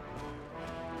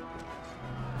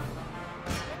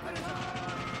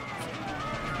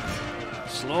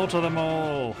 Slaughter them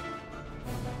all.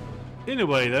 In a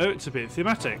way, though, it's a bit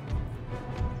thematic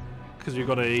because we've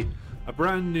got a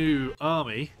brand new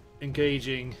army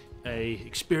engaging a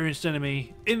experienced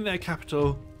enemy in their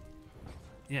capital.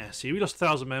 Yeah, see, we lost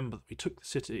 1,000 men, but we took the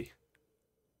city.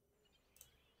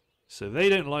 So they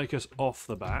don't like us off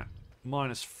the bat.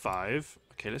 -5.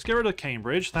 Okay, let's get rid of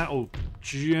Cambridge. That'll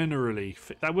generally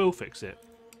that will fix it.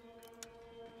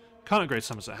 Can't upgrade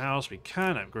Somerset House. We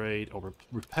can upgrade or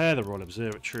repair the Royal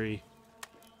Observatory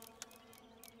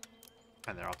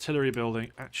and their artillery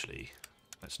building. Actually,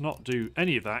 let's not do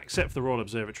any of that except for the Royal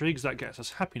Observatory because that gets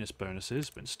us happiness bonuses.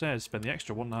 But instead, spend the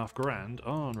extra 1.5 grand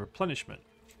on replenishment.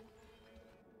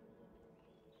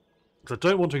 Because I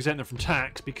don't want to exempt them from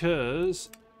tax because.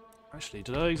 Actually,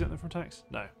 did I exempt them from tax?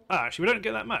 No. Ah, actually, we don't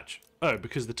get that much. Oh,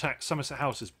 because the tax Somerset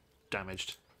House is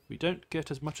damaged. We don't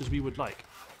get as much as we would like.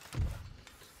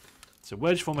 So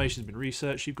wedge formation has been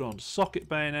researched. You've gone socket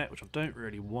bayonet, which I don't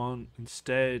really want.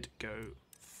 Instead, go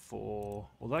for...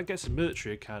 Well, that gets a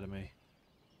military academy.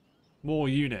 More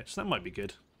units. That might be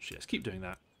good. Actually, let's keep doing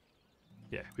that.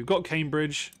 Yeah, we've got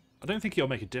Cambridge. I don't think it'll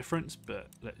make a difference, but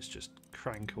let's just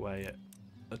crank away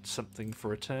at something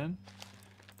for a turn.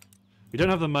 We don't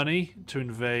have the money to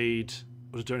invade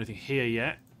or to do anything here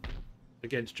yet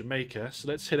against Jamaica, so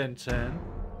let's hit N10.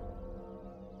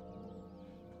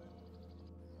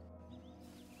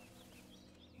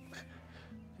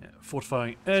 Yeah,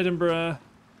 fortifying Edinburgh.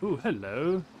 Ooh,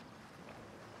 hello.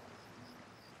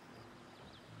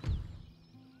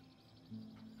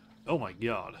 Oh my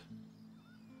god.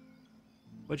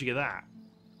 Where'd you get that?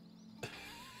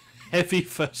 Heavy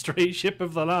first-rate ship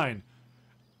of the line.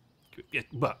 Yeah,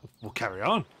 well, we'll carry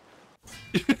on.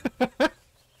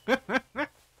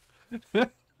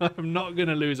 I'm not going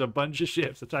to lose a bunch of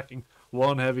ships attacking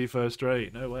one heavy first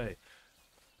rate. No way.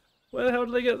 Where the hell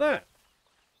did they get that?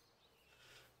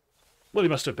 Well, they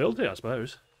must have built it, I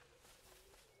suppose.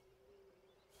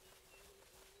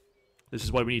 This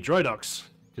is why we need dry docks.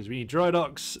 Because we need dry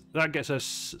docks. That gets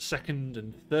us second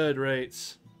and third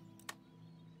rates.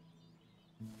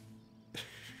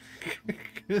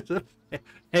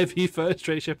 Heavy first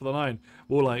rate ship of the line.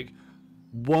 Or like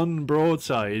one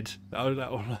broadside that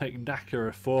will like knacker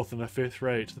a fourth and a fifth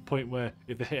rate to the point where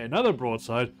if they hit another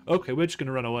broadside, okay, we're just going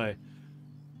to run away.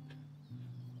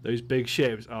 Those big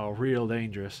ships are real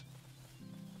dangerous.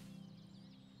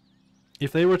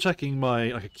 if they were attacking my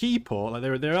like a key port, like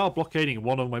they are blockading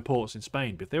one of my ports in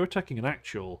Spain, but if they were attacking an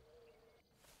actual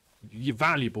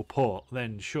valuable port,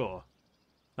 then sure,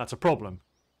 that's a problem.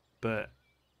 But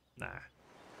nah,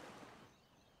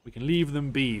 we can leave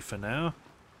them be for now.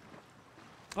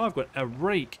 Oh, I've got a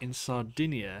rake in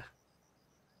Sardinia.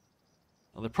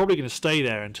 Well, they're probably going to stay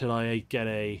there until I get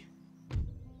a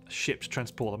ship to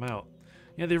transport them out.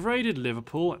 Yeah, they've raided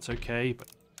Liverpool, that's okay, but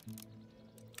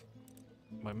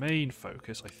my main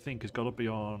focus, I think, has got to be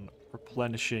on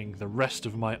replenishing the rest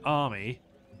of my army.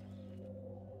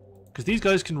 Because these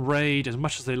guys can raid as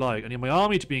much as they like. I need my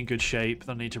army to be in good shape,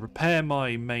 then I need to repair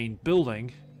my main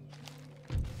building.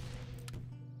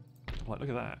 Like, look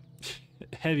at that.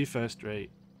 Heavy first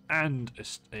rate and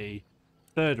a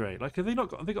third rate. Like, have they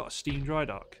got a steam dry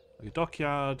dock? Like a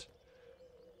dockyard,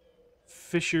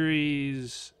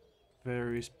 fisheries,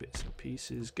 various bits and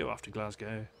pieces. Go after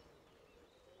Glasgow.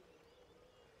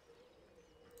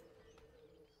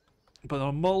 But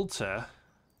on Malta,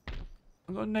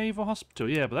 I've got a naval hospital.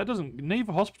 Yeah, but that doesn't.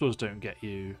 Naval hospitals don't get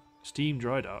you steam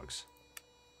dry docks.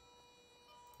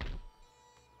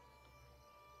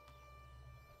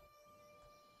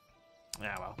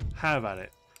 Yeah, well, have at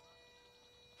it.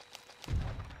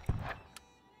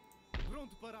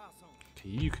 Okay,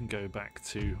 you can go back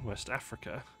to West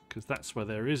Africa, because that's where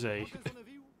there is a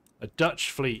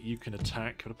Dutch fleet you can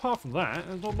attack. But apart from that,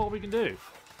 there's not a lot we can do.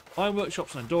 Iron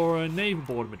workshops in Andorra, naval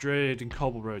board in Madrid, and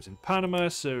cobble roads in Panama,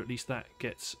 so at least that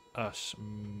gets us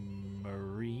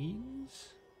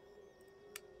marines.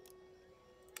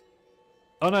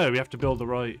 Oh no, we have to build the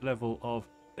right level of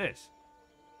this.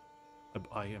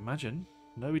 I imagine.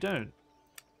 No, we don't.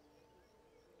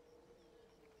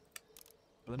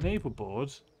 But the naval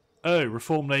board. Oh,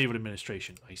 reform naval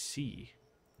administration. I see.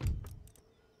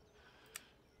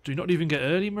 Do we not even get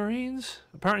early marines?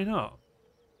 Apparently not.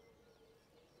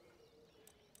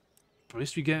 But at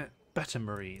least we get better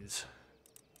marines.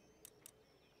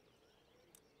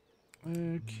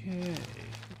 Okay. At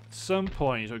some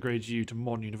point, I'll upgrade you to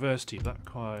modern university. That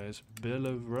requires Bill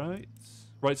of Rights.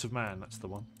 Rights of Man, that's the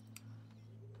one.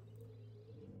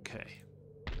 Okay.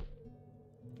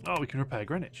 Oh, we can repair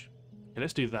Greenwich. Okay,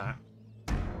 let's do that.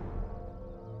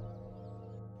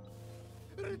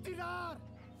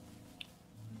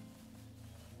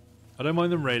 I don't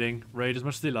mind them raiding. Raid as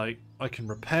much as they like. I can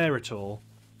repair it all.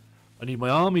 I need my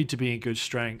army to be in good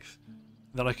strength.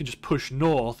 Then I can just push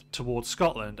north towards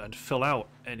Scotland and fill out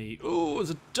any... Oh,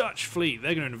 there's a Dutch fleet.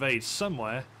 They're going to invade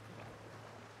somewhere.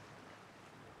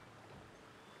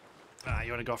 Ah,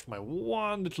 you want to go after my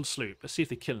one little sloop. Let's see if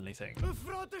they kill anything.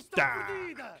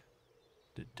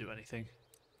 Didn't do anything.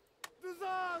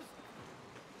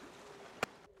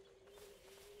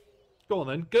 Go on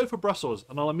then, go for Brussels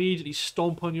and I'll immediately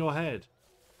stomp on your head.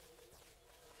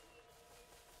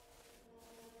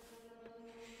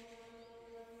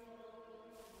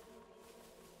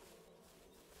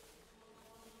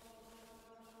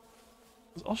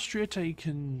 Has Austria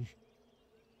taken...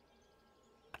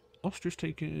 Austria's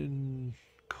taken...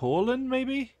 Courland,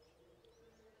 maybe?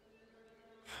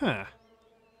 Huh.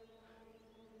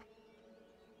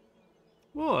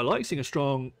 Well, I like seeing a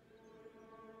strong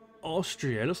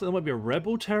Austria. Looks like there might be a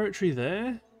rebel territory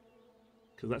there.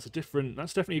 Because that's a different...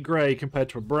 That's definitely a grey compared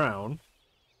to a brown.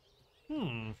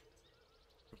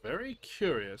 Very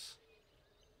curious.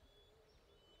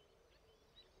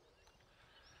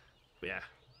 But yeah.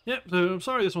 Yep, so I'm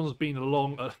sorry this one's been a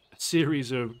long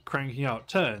series of cranking out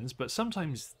turns, but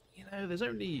sometimes, you know, there's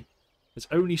only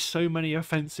so many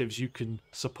offensives you can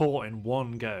support in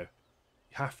one go.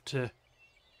 You have to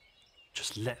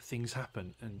just let things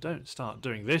happen, and don't start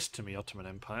doing this to me, Ottoman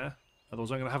Empire.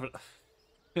 Otherwise I'm going to have it...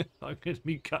 I'm going to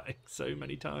be cutting so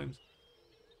many times.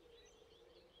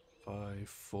 5,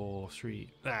 4,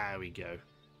 3... There we go.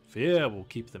 Fear will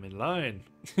keep them in line.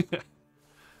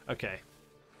 Okay.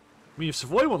 I mean, if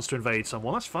Savoy wants to invade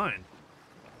someone, that's fine.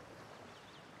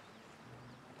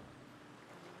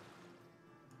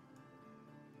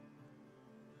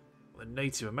 The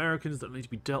Native Americans that need to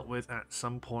be dealt with at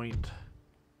some point.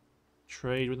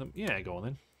 Trade with them. Yeah, go on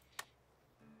then.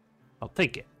 I'll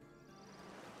take it.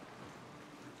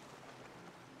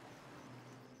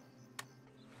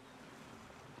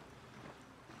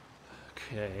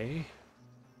 Okay.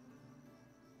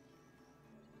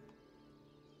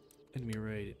 Enemy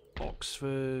raid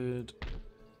Oxford.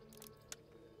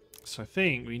 So I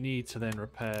think we need to then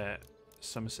repair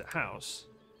Somerset House.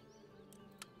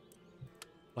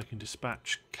 I can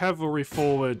dispatch cavalry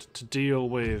forward to deal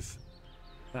with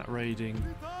that raiding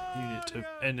unit of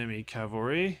enemy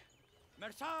cavalry.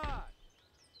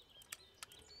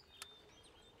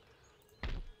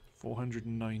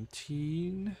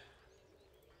 419.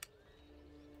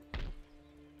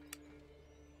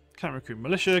 Can't recruit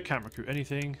militia, can't recruit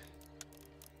anything.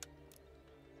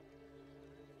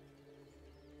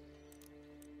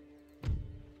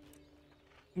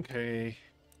 Okay.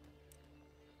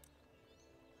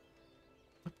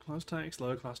 Class tax,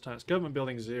 lower class tax, government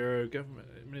building 0, government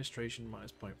administration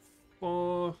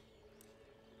 -0.4.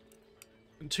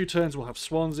 In 2 turns we'll have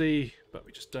Swansea, but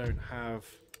we just don't have...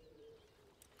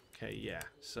 Okay, yeah,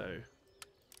 so...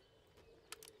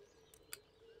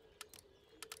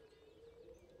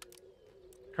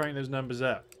 Crank those numbers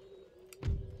up.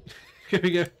 Here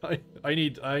we go. I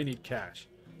need cash.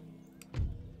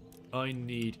 I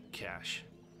need cash.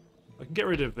 I can get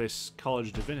rid of this College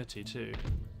of Divinity too.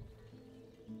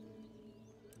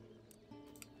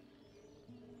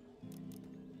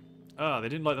 Ah, they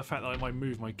didn't like the fact that I might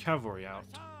move my cavalry out.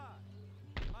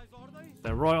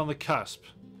 They're right on the cusp.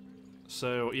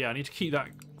 So, yeah, I need to keep that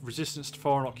resistance to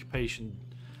foreign occupation.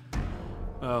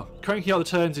 Cranking out the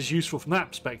turns is useful from that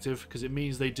perspective, because it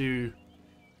means they do...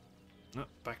 Oh,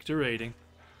 back to raiding.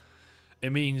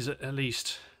 It means at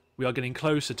least we are getting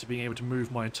closer to being able to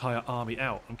move my entire army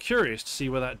out. I'm curious to see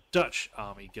where that Dutch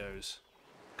army goes,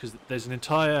 because there's an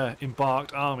entire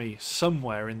embarked army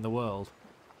somewhere in the world.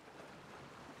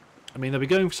 I mean, they'll be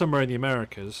going somewhere in the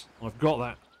Americas. I've got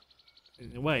that.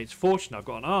 In a way, it's fortunate I've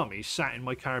got an army sat in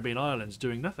my Caribbean islands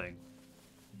doing nothing.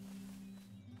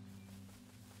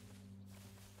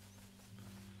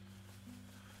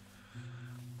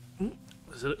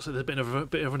 So it looks like there's a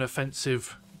bit of an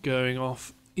offensive going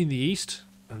off in the east,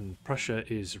 and Prussia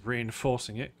is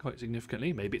reinforcing it quite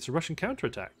significantly. Maybe it's a Russian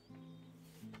counterattack.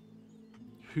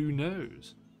 Who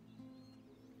knows?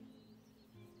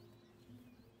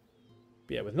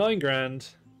 But yeah, with 9 grand,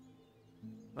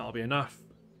 that'll be enough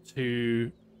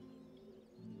to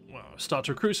start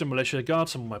to recruit some militia, guard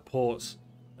some of my ports,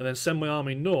 and then send my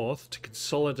army north to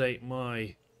consolidate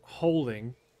my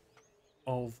holding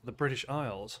of the British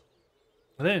Isles.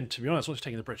 And then, to be honest, once we've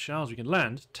taken the British Isles, we can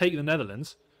land, take the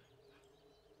Netherlands,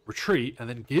 retreat, and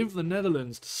then give the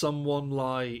Netherlands to someone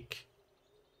like...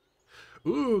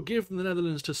 Ooh, give the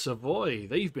Netherlands to Savoy.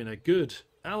 They've been a good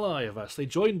ally of us. They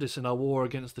joined us in our war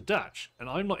against the Dutch, and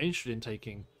I'm not interested in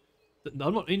taking...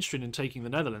 I'm not interested in taking the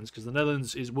Netherlands, because the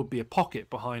Netherlands would be a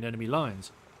pocket behind enemy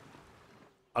lines.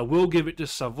 I will give it to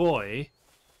Savoy,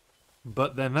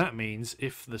 but then that means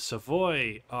if the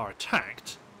Savoy are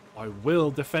attacked, I will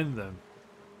defend them,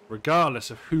 regardless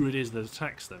of who it is that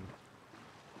attacks them.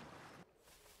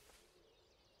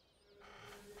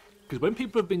 Because when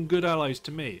people have been good allies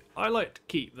to me, I like to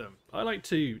keep them. I like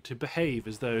to behave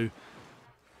as though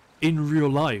in real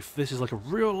life, this is like a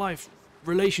real life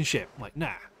relationship. Like,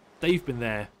 nah, they've been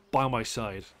there by my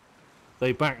side.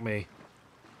 They back me.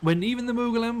 When even the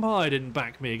Mughal Empire didn't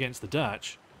back me against the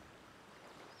Dutch,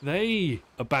 they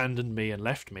abandoned me and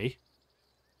left me.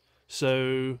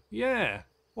 So, yeah,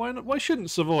 why not? Why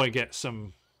shouldn't Savoy get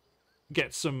some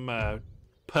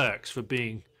perks for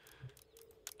being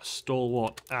a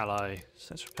stalwart ally? So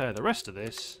let's repair the rest of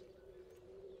this.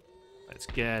 Let's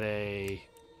get a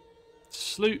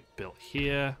sloop built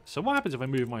here. So what happens if I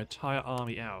move my entire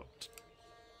army out?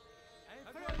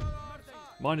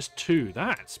 -2.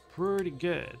 That's pretty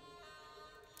good.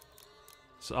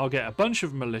 So I'll get a bunch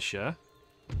of militia.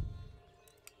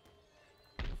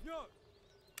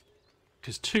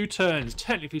 Because 2 turns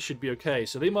technically should be okay.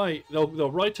 So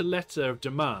they'll write a letter of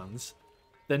demands.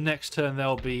 Then next turn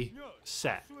they'll be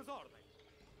set.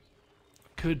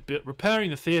 Repairing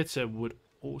the theatre would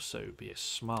also be a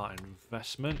smart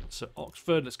investment. So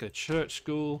Oxford, let's go church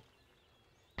school.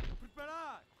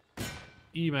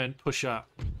 E-men push up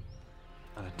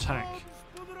and attack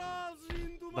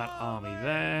that army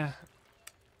there.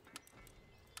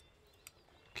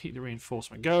 Keep the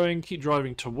reinforcement going. Keep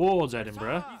driving towards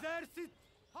Edinburgh.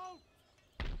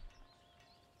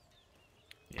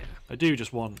 Yeah, I do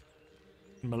just want...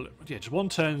 Yeah, just 1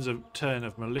 turn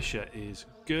of militia is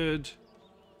good.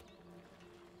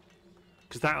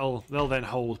 Because they'll then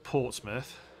hold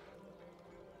Portsmouth.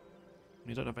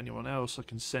 I don't have anyone else I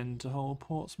can send to hold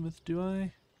Portsmouth, do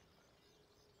I?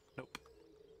 Nope.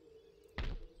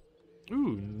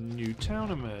 Ooh, new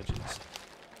town emerges.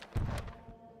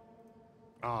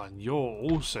 Ah, and you're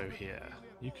also here.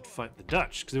 You could fight the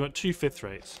Dutch, because they want 2 5th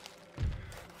rates.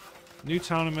 New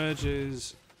town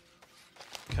emerges.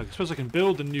 Okay, I suppose I can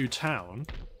build a new town.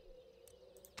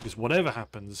 Because whatever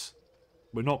happens,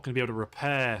 we're not going to be able to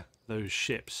repair those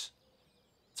ships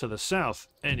to the south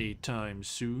anytime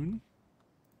soon.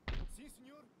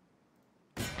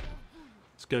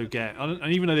 Let's go get...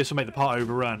 And even though this will make the part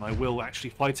overrun, I will actually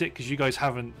fight it, because you guys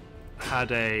haven't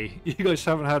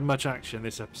had much action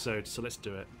this episode, so let's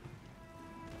do it.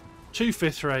 2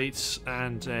 5th rates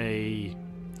and a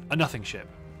a nothing ship.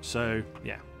 So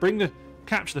yeah,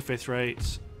 capture the 5th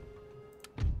rates.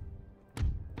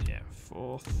 Yeah,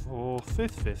 4th, 4th,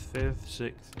 5th, 5th, 5th,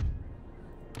 6th.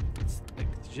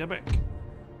 Jebek.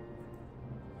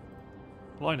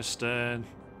 Line astern.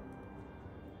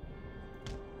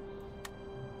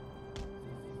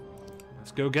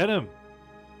 Let's go get him.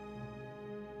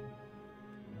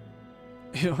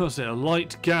 It was a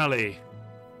light galley.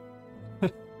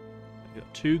 Got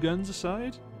 2 guns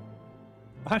aside?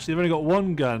 Actually, they've only got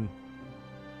 1 gun.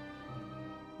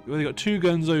 Well, they've got 2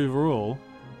 guns overall.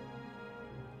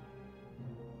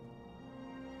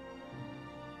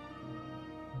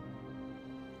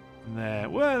 And their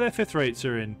 5th rates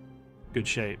are in good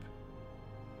shape.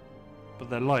 But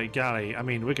their light galley, I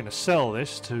mean, we're going to sell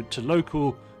this to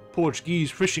local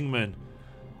Portuguese fishermen.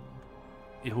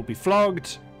 It will be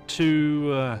flogged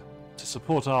to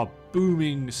support our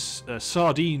booming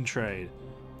sardine trade.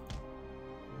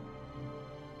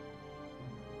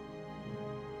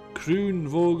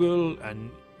 Kroonvogel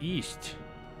and East.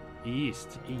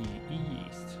 East.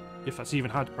 If that's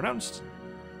even hard to pronounce.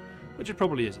 Which it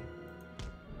probably isn't.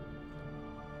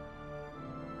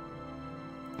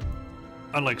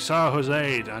 Unlike São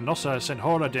José and Nossa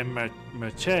Senhora de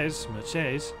Mercedes,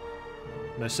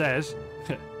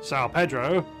 São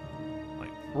Pedro,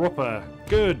 like proper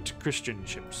good Christian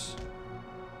ships.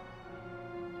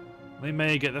 They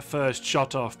may get the first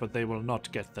shot off, but they will not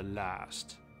get the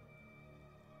last.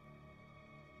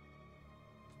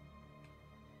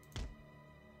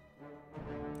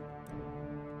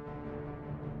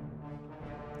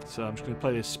 So I'm just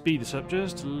going to speed this up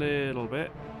just a little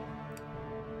bit.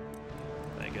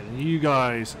 There you go. And you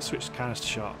guys switch to canister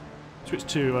shot. Switch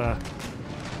to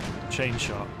chain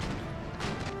shot.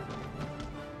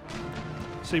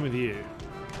 Same with you.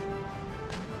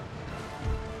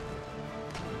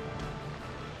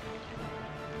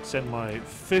 Send my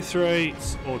 5th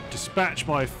rates, or dispatch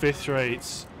my 5th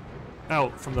rates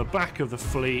out from the back of the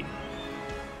fleet.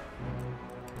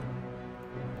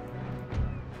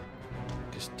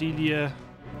 Castilla.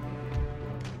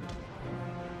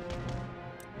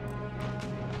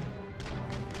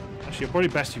 Actually, probably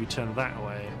best if you turn that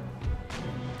way.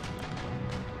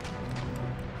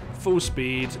 Full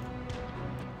speed.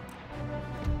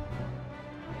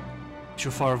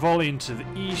 You'll fire a volley into the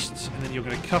east, and then you're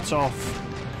going to cut off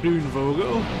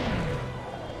Kroonvogel.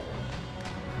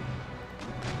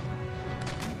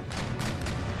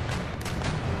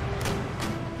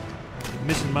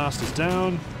 Mizzenmaster's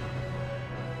down.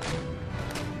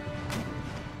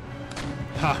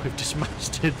 Ah, we've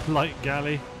dismasted the light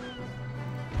galley.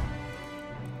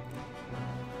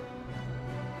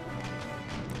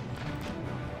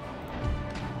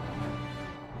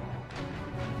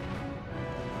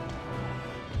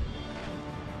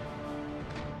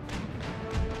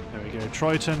 There we go.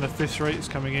 Triton, the 5th rate, is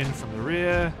coming in from the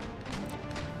rear.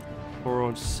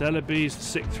 Poor Celebes,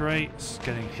 the 6th rate's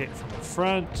getting hit from the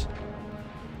front.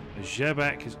 The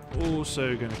Jebek is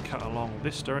also going to cut along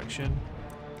this direction.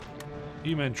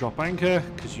 You men drop anchor,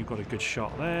 because you've got a good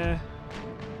shot there.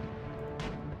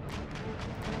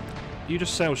 You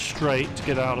just sail straight to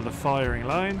get out of the firing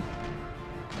line.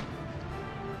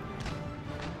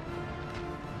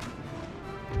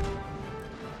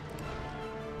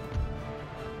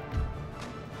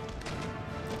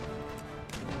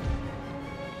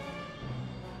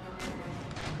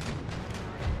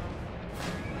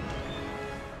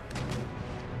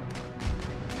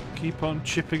 Keep on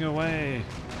chipping away.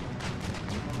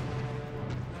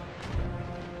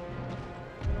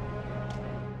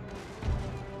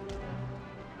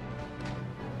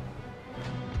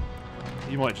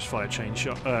 You might just fire chain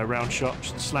shot, round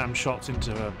shots, slam shots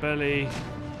into her belly.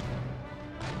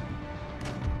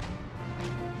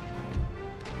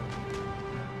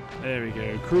 There we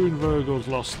go. Kroonvogel's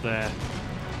lost their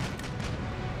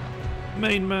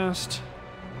mainmast.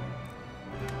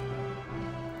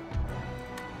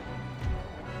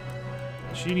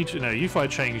 So you need to know. You fire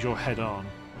chains, you're head on.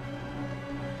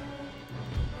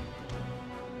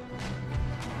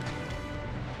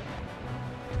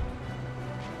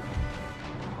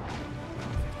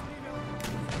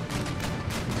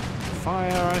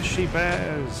 Fire as she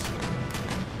bears.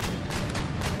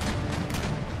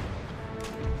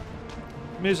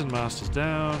 Mizzenmaster's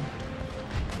down.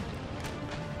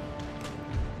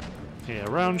 Yeah,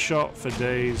 round shot for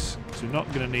days. So we're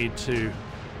not going to need to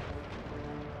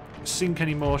sink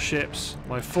any more ships.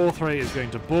 My 4th rate is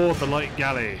going to board the light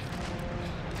galley.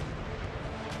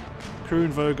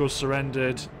 Kroonvogel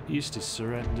surrendered. East is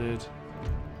surrendered.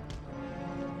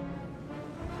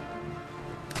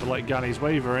 The light galley's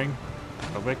wavering.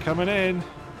 But we're coming in.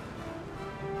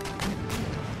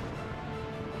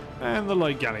 And the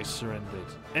light galley surrendered.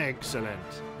 Excellent.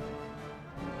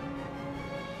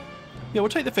 Yeah, we'll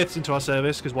take the 5th into our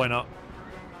service, because why not?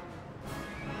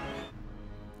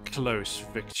 Close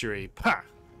victory. Pa!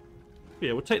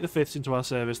 Yeah, we'll take the 5th into our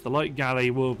service. The light galley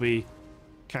will be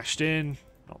cashed in.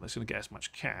 Not that's going to get us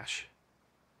much cash.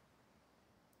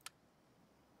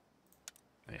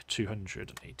 Yeah,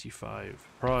 285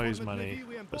 prize money.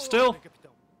 But still,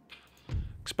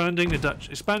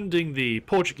 expanding the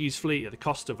Portuguese fleet at the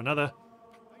cost of another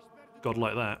god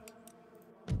like that.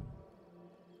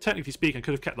 Technically speaking, I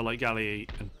could have kept the light galley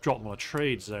and dropped them on a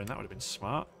trade zone. That would have been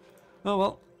smart. Oh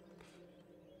well.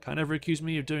 Can't ever accuse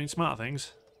me of doing smart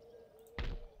things.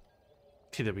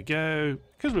 Okay, there we go.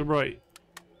 Because we're right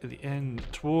at the end,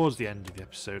 towards the end of the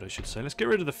episode, I should say. Let's get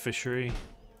rid of the fishery.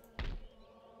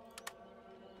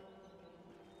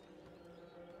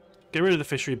 Get rid of the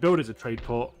fishery, build it as a trade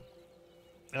port.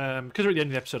 Because we're at the end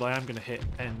of the episode, I am going to hit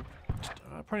end.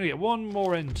 I'll probably get one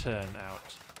more end turn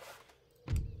out.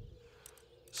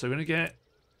 So we're going to get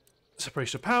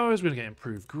separation of powers, we're going to get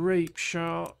improved grape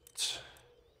shot.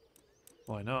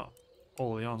 Why not?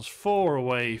 Orleans 4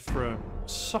 away from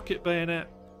socket bayonet.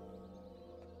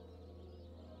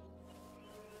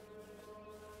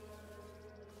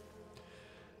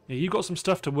 Yeah, you got some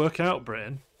stuff to work out,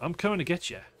 Britain. I'm coming to get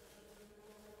you.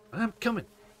 I'm coming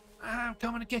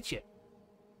to get you.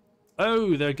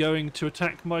 Oh, they're going to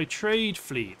attack my trade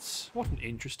fleets. What an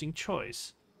interesting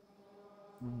choice.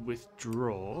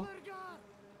 Withdraw.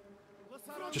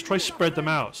 Just try to spread them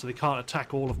out so they can't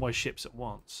attack all of my ships at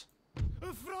once.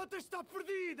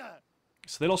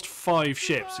 So they lost 5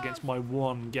 ships against my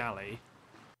 1 galley.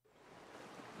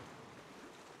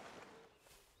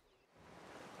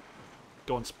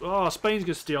 Go on. Oh, Spain's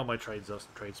going to steal my trade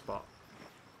spot.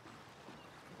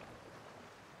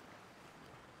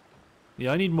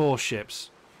 Yeah, I need more ships.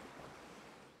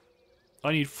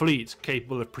 I need fleets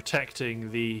capable of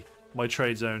protecting my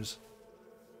trade zones.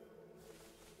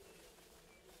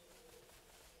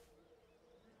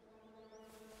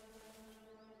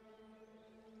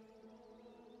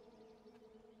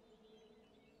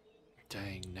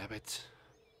 Dang nabbit.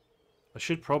 I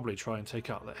should probably try and take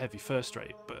out that heavy first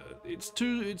rate, but it's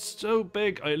so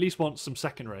big. I at least want some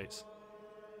second rates.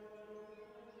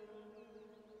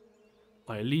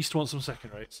 I at least want some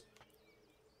second rates.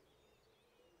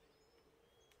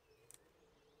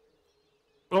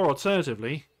 Or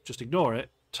alternatively, just ignore it,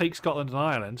 take Scotland and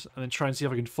Ireland, and then try and see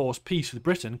if I can force peace with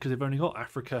Britain, because they've only got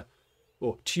Africa,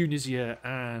 or Tunisia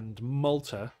and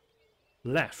Malta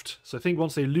left. So I think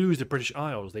once they lose the British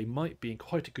Isles, they might be in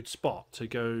quite a good spot to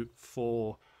go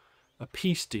for a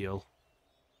peace deal.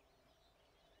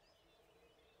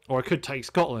 Or I could take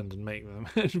Scotland and make them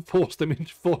and force them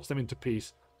into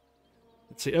peace.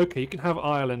 Let's see. Okay, you can have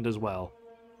Ireland as well.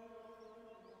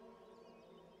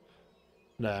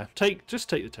 Nah, just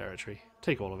take the territory.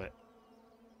 Take all of it.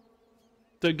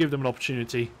 Don't give them an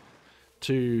opportunity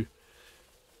to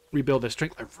rebuild their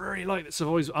strength. I really like that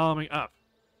Savoy's arming up.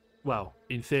 Well,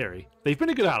 in theory. They've been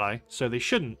a good ally, so they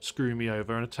shouldn't screw me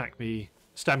over and attack me,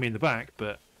 stab me in the back,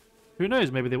 but who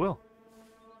knows, maybe they will.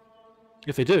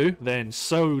 If they do, then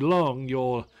so long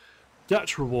your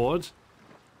Dutch reward.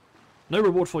 No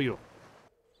reward for you.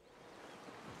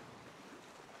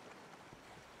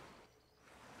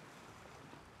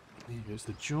 Here goes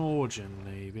the Georgian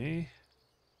Navy.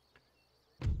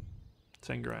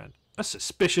 10 grand. A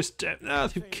suspicious death. Ah,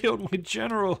 they've killed my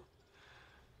general.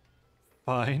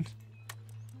 Fine.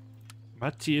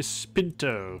 Matthias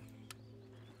Pinto.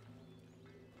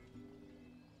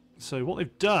 So what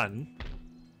they've done,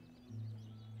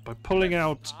 by pulling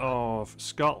out of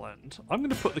Scotland, I'm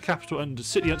going to put the capital under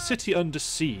city under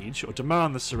siege, or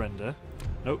demand the surrender.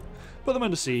 Nope. Put them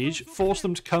under siege, force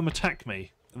them to come attack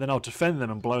me, and then I'll defend them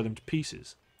and blow them to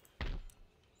pieces.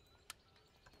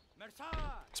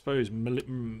 I suppose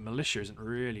militia isn't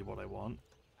really what I want.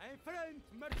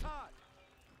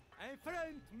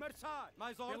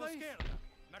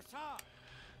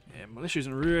 Yeah, militia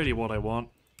isn't really what I want,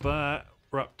 but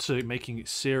we're up to making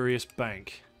serious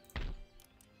bank.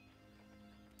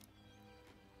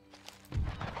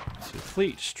 So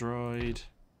fleet destroyed.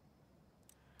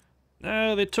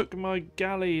 No, they took my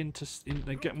galley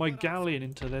they get my galleon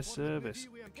into their service.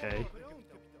 Okay.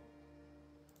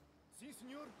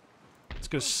 It's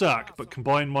gonna suck, but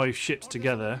combine my ships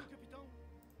together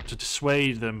to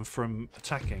dissuade them from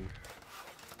attacking.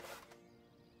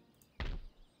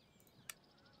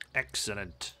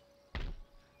 Excellent.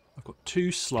 I've got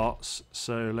 2 slots,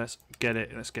 so let's get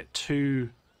it. Let's get 2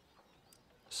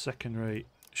 second-rate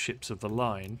ships of the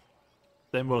line.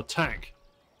 Then we'll attack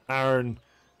Aaron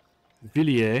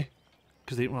Villiers,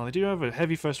 because they do have a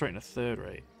heavy first rate and a third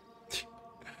rate.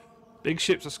 Big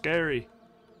ships are scary.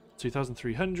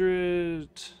 2,300.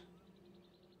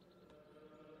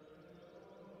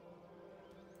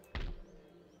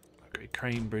 Okay,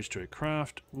 crane bridge to a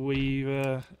craft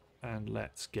weaver. And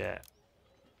let's get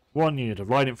 1 unit of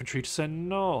light infantry to send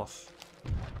north.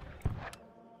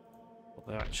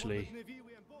 Although actually,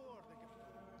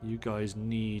 you guys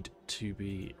need to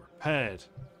be repaired.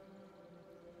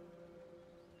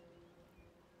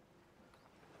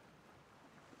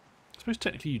 I suppose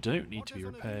technically you don't need to be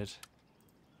repaired.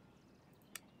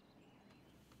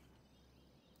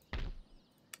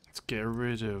 Let's get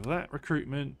rid of that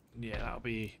recruitment. Yeah, that'll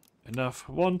be enough.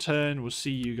 1 turn, we'll see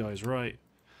you guys right.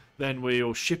 Then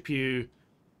we'll ship you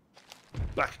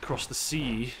back across the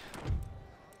sea.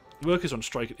 The workers are on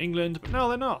strike in England, but no,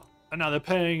 they're not. And now they're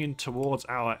paying in towards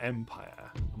our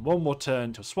empire. And 1 more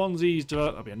turn till Swansea's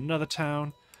developed. That'll be another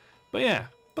town. But yeah,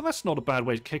 but that's not a bad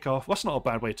way to kick off. That's not a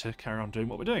bad way to carry on doing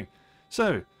what we're doing.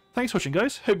 So, thanks for watching,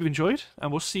 guys. Hope you've enjoyed,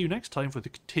 and we'll see you next time for the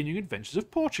continuing adventures of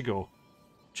Portugal.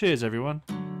 Cheers, everyone.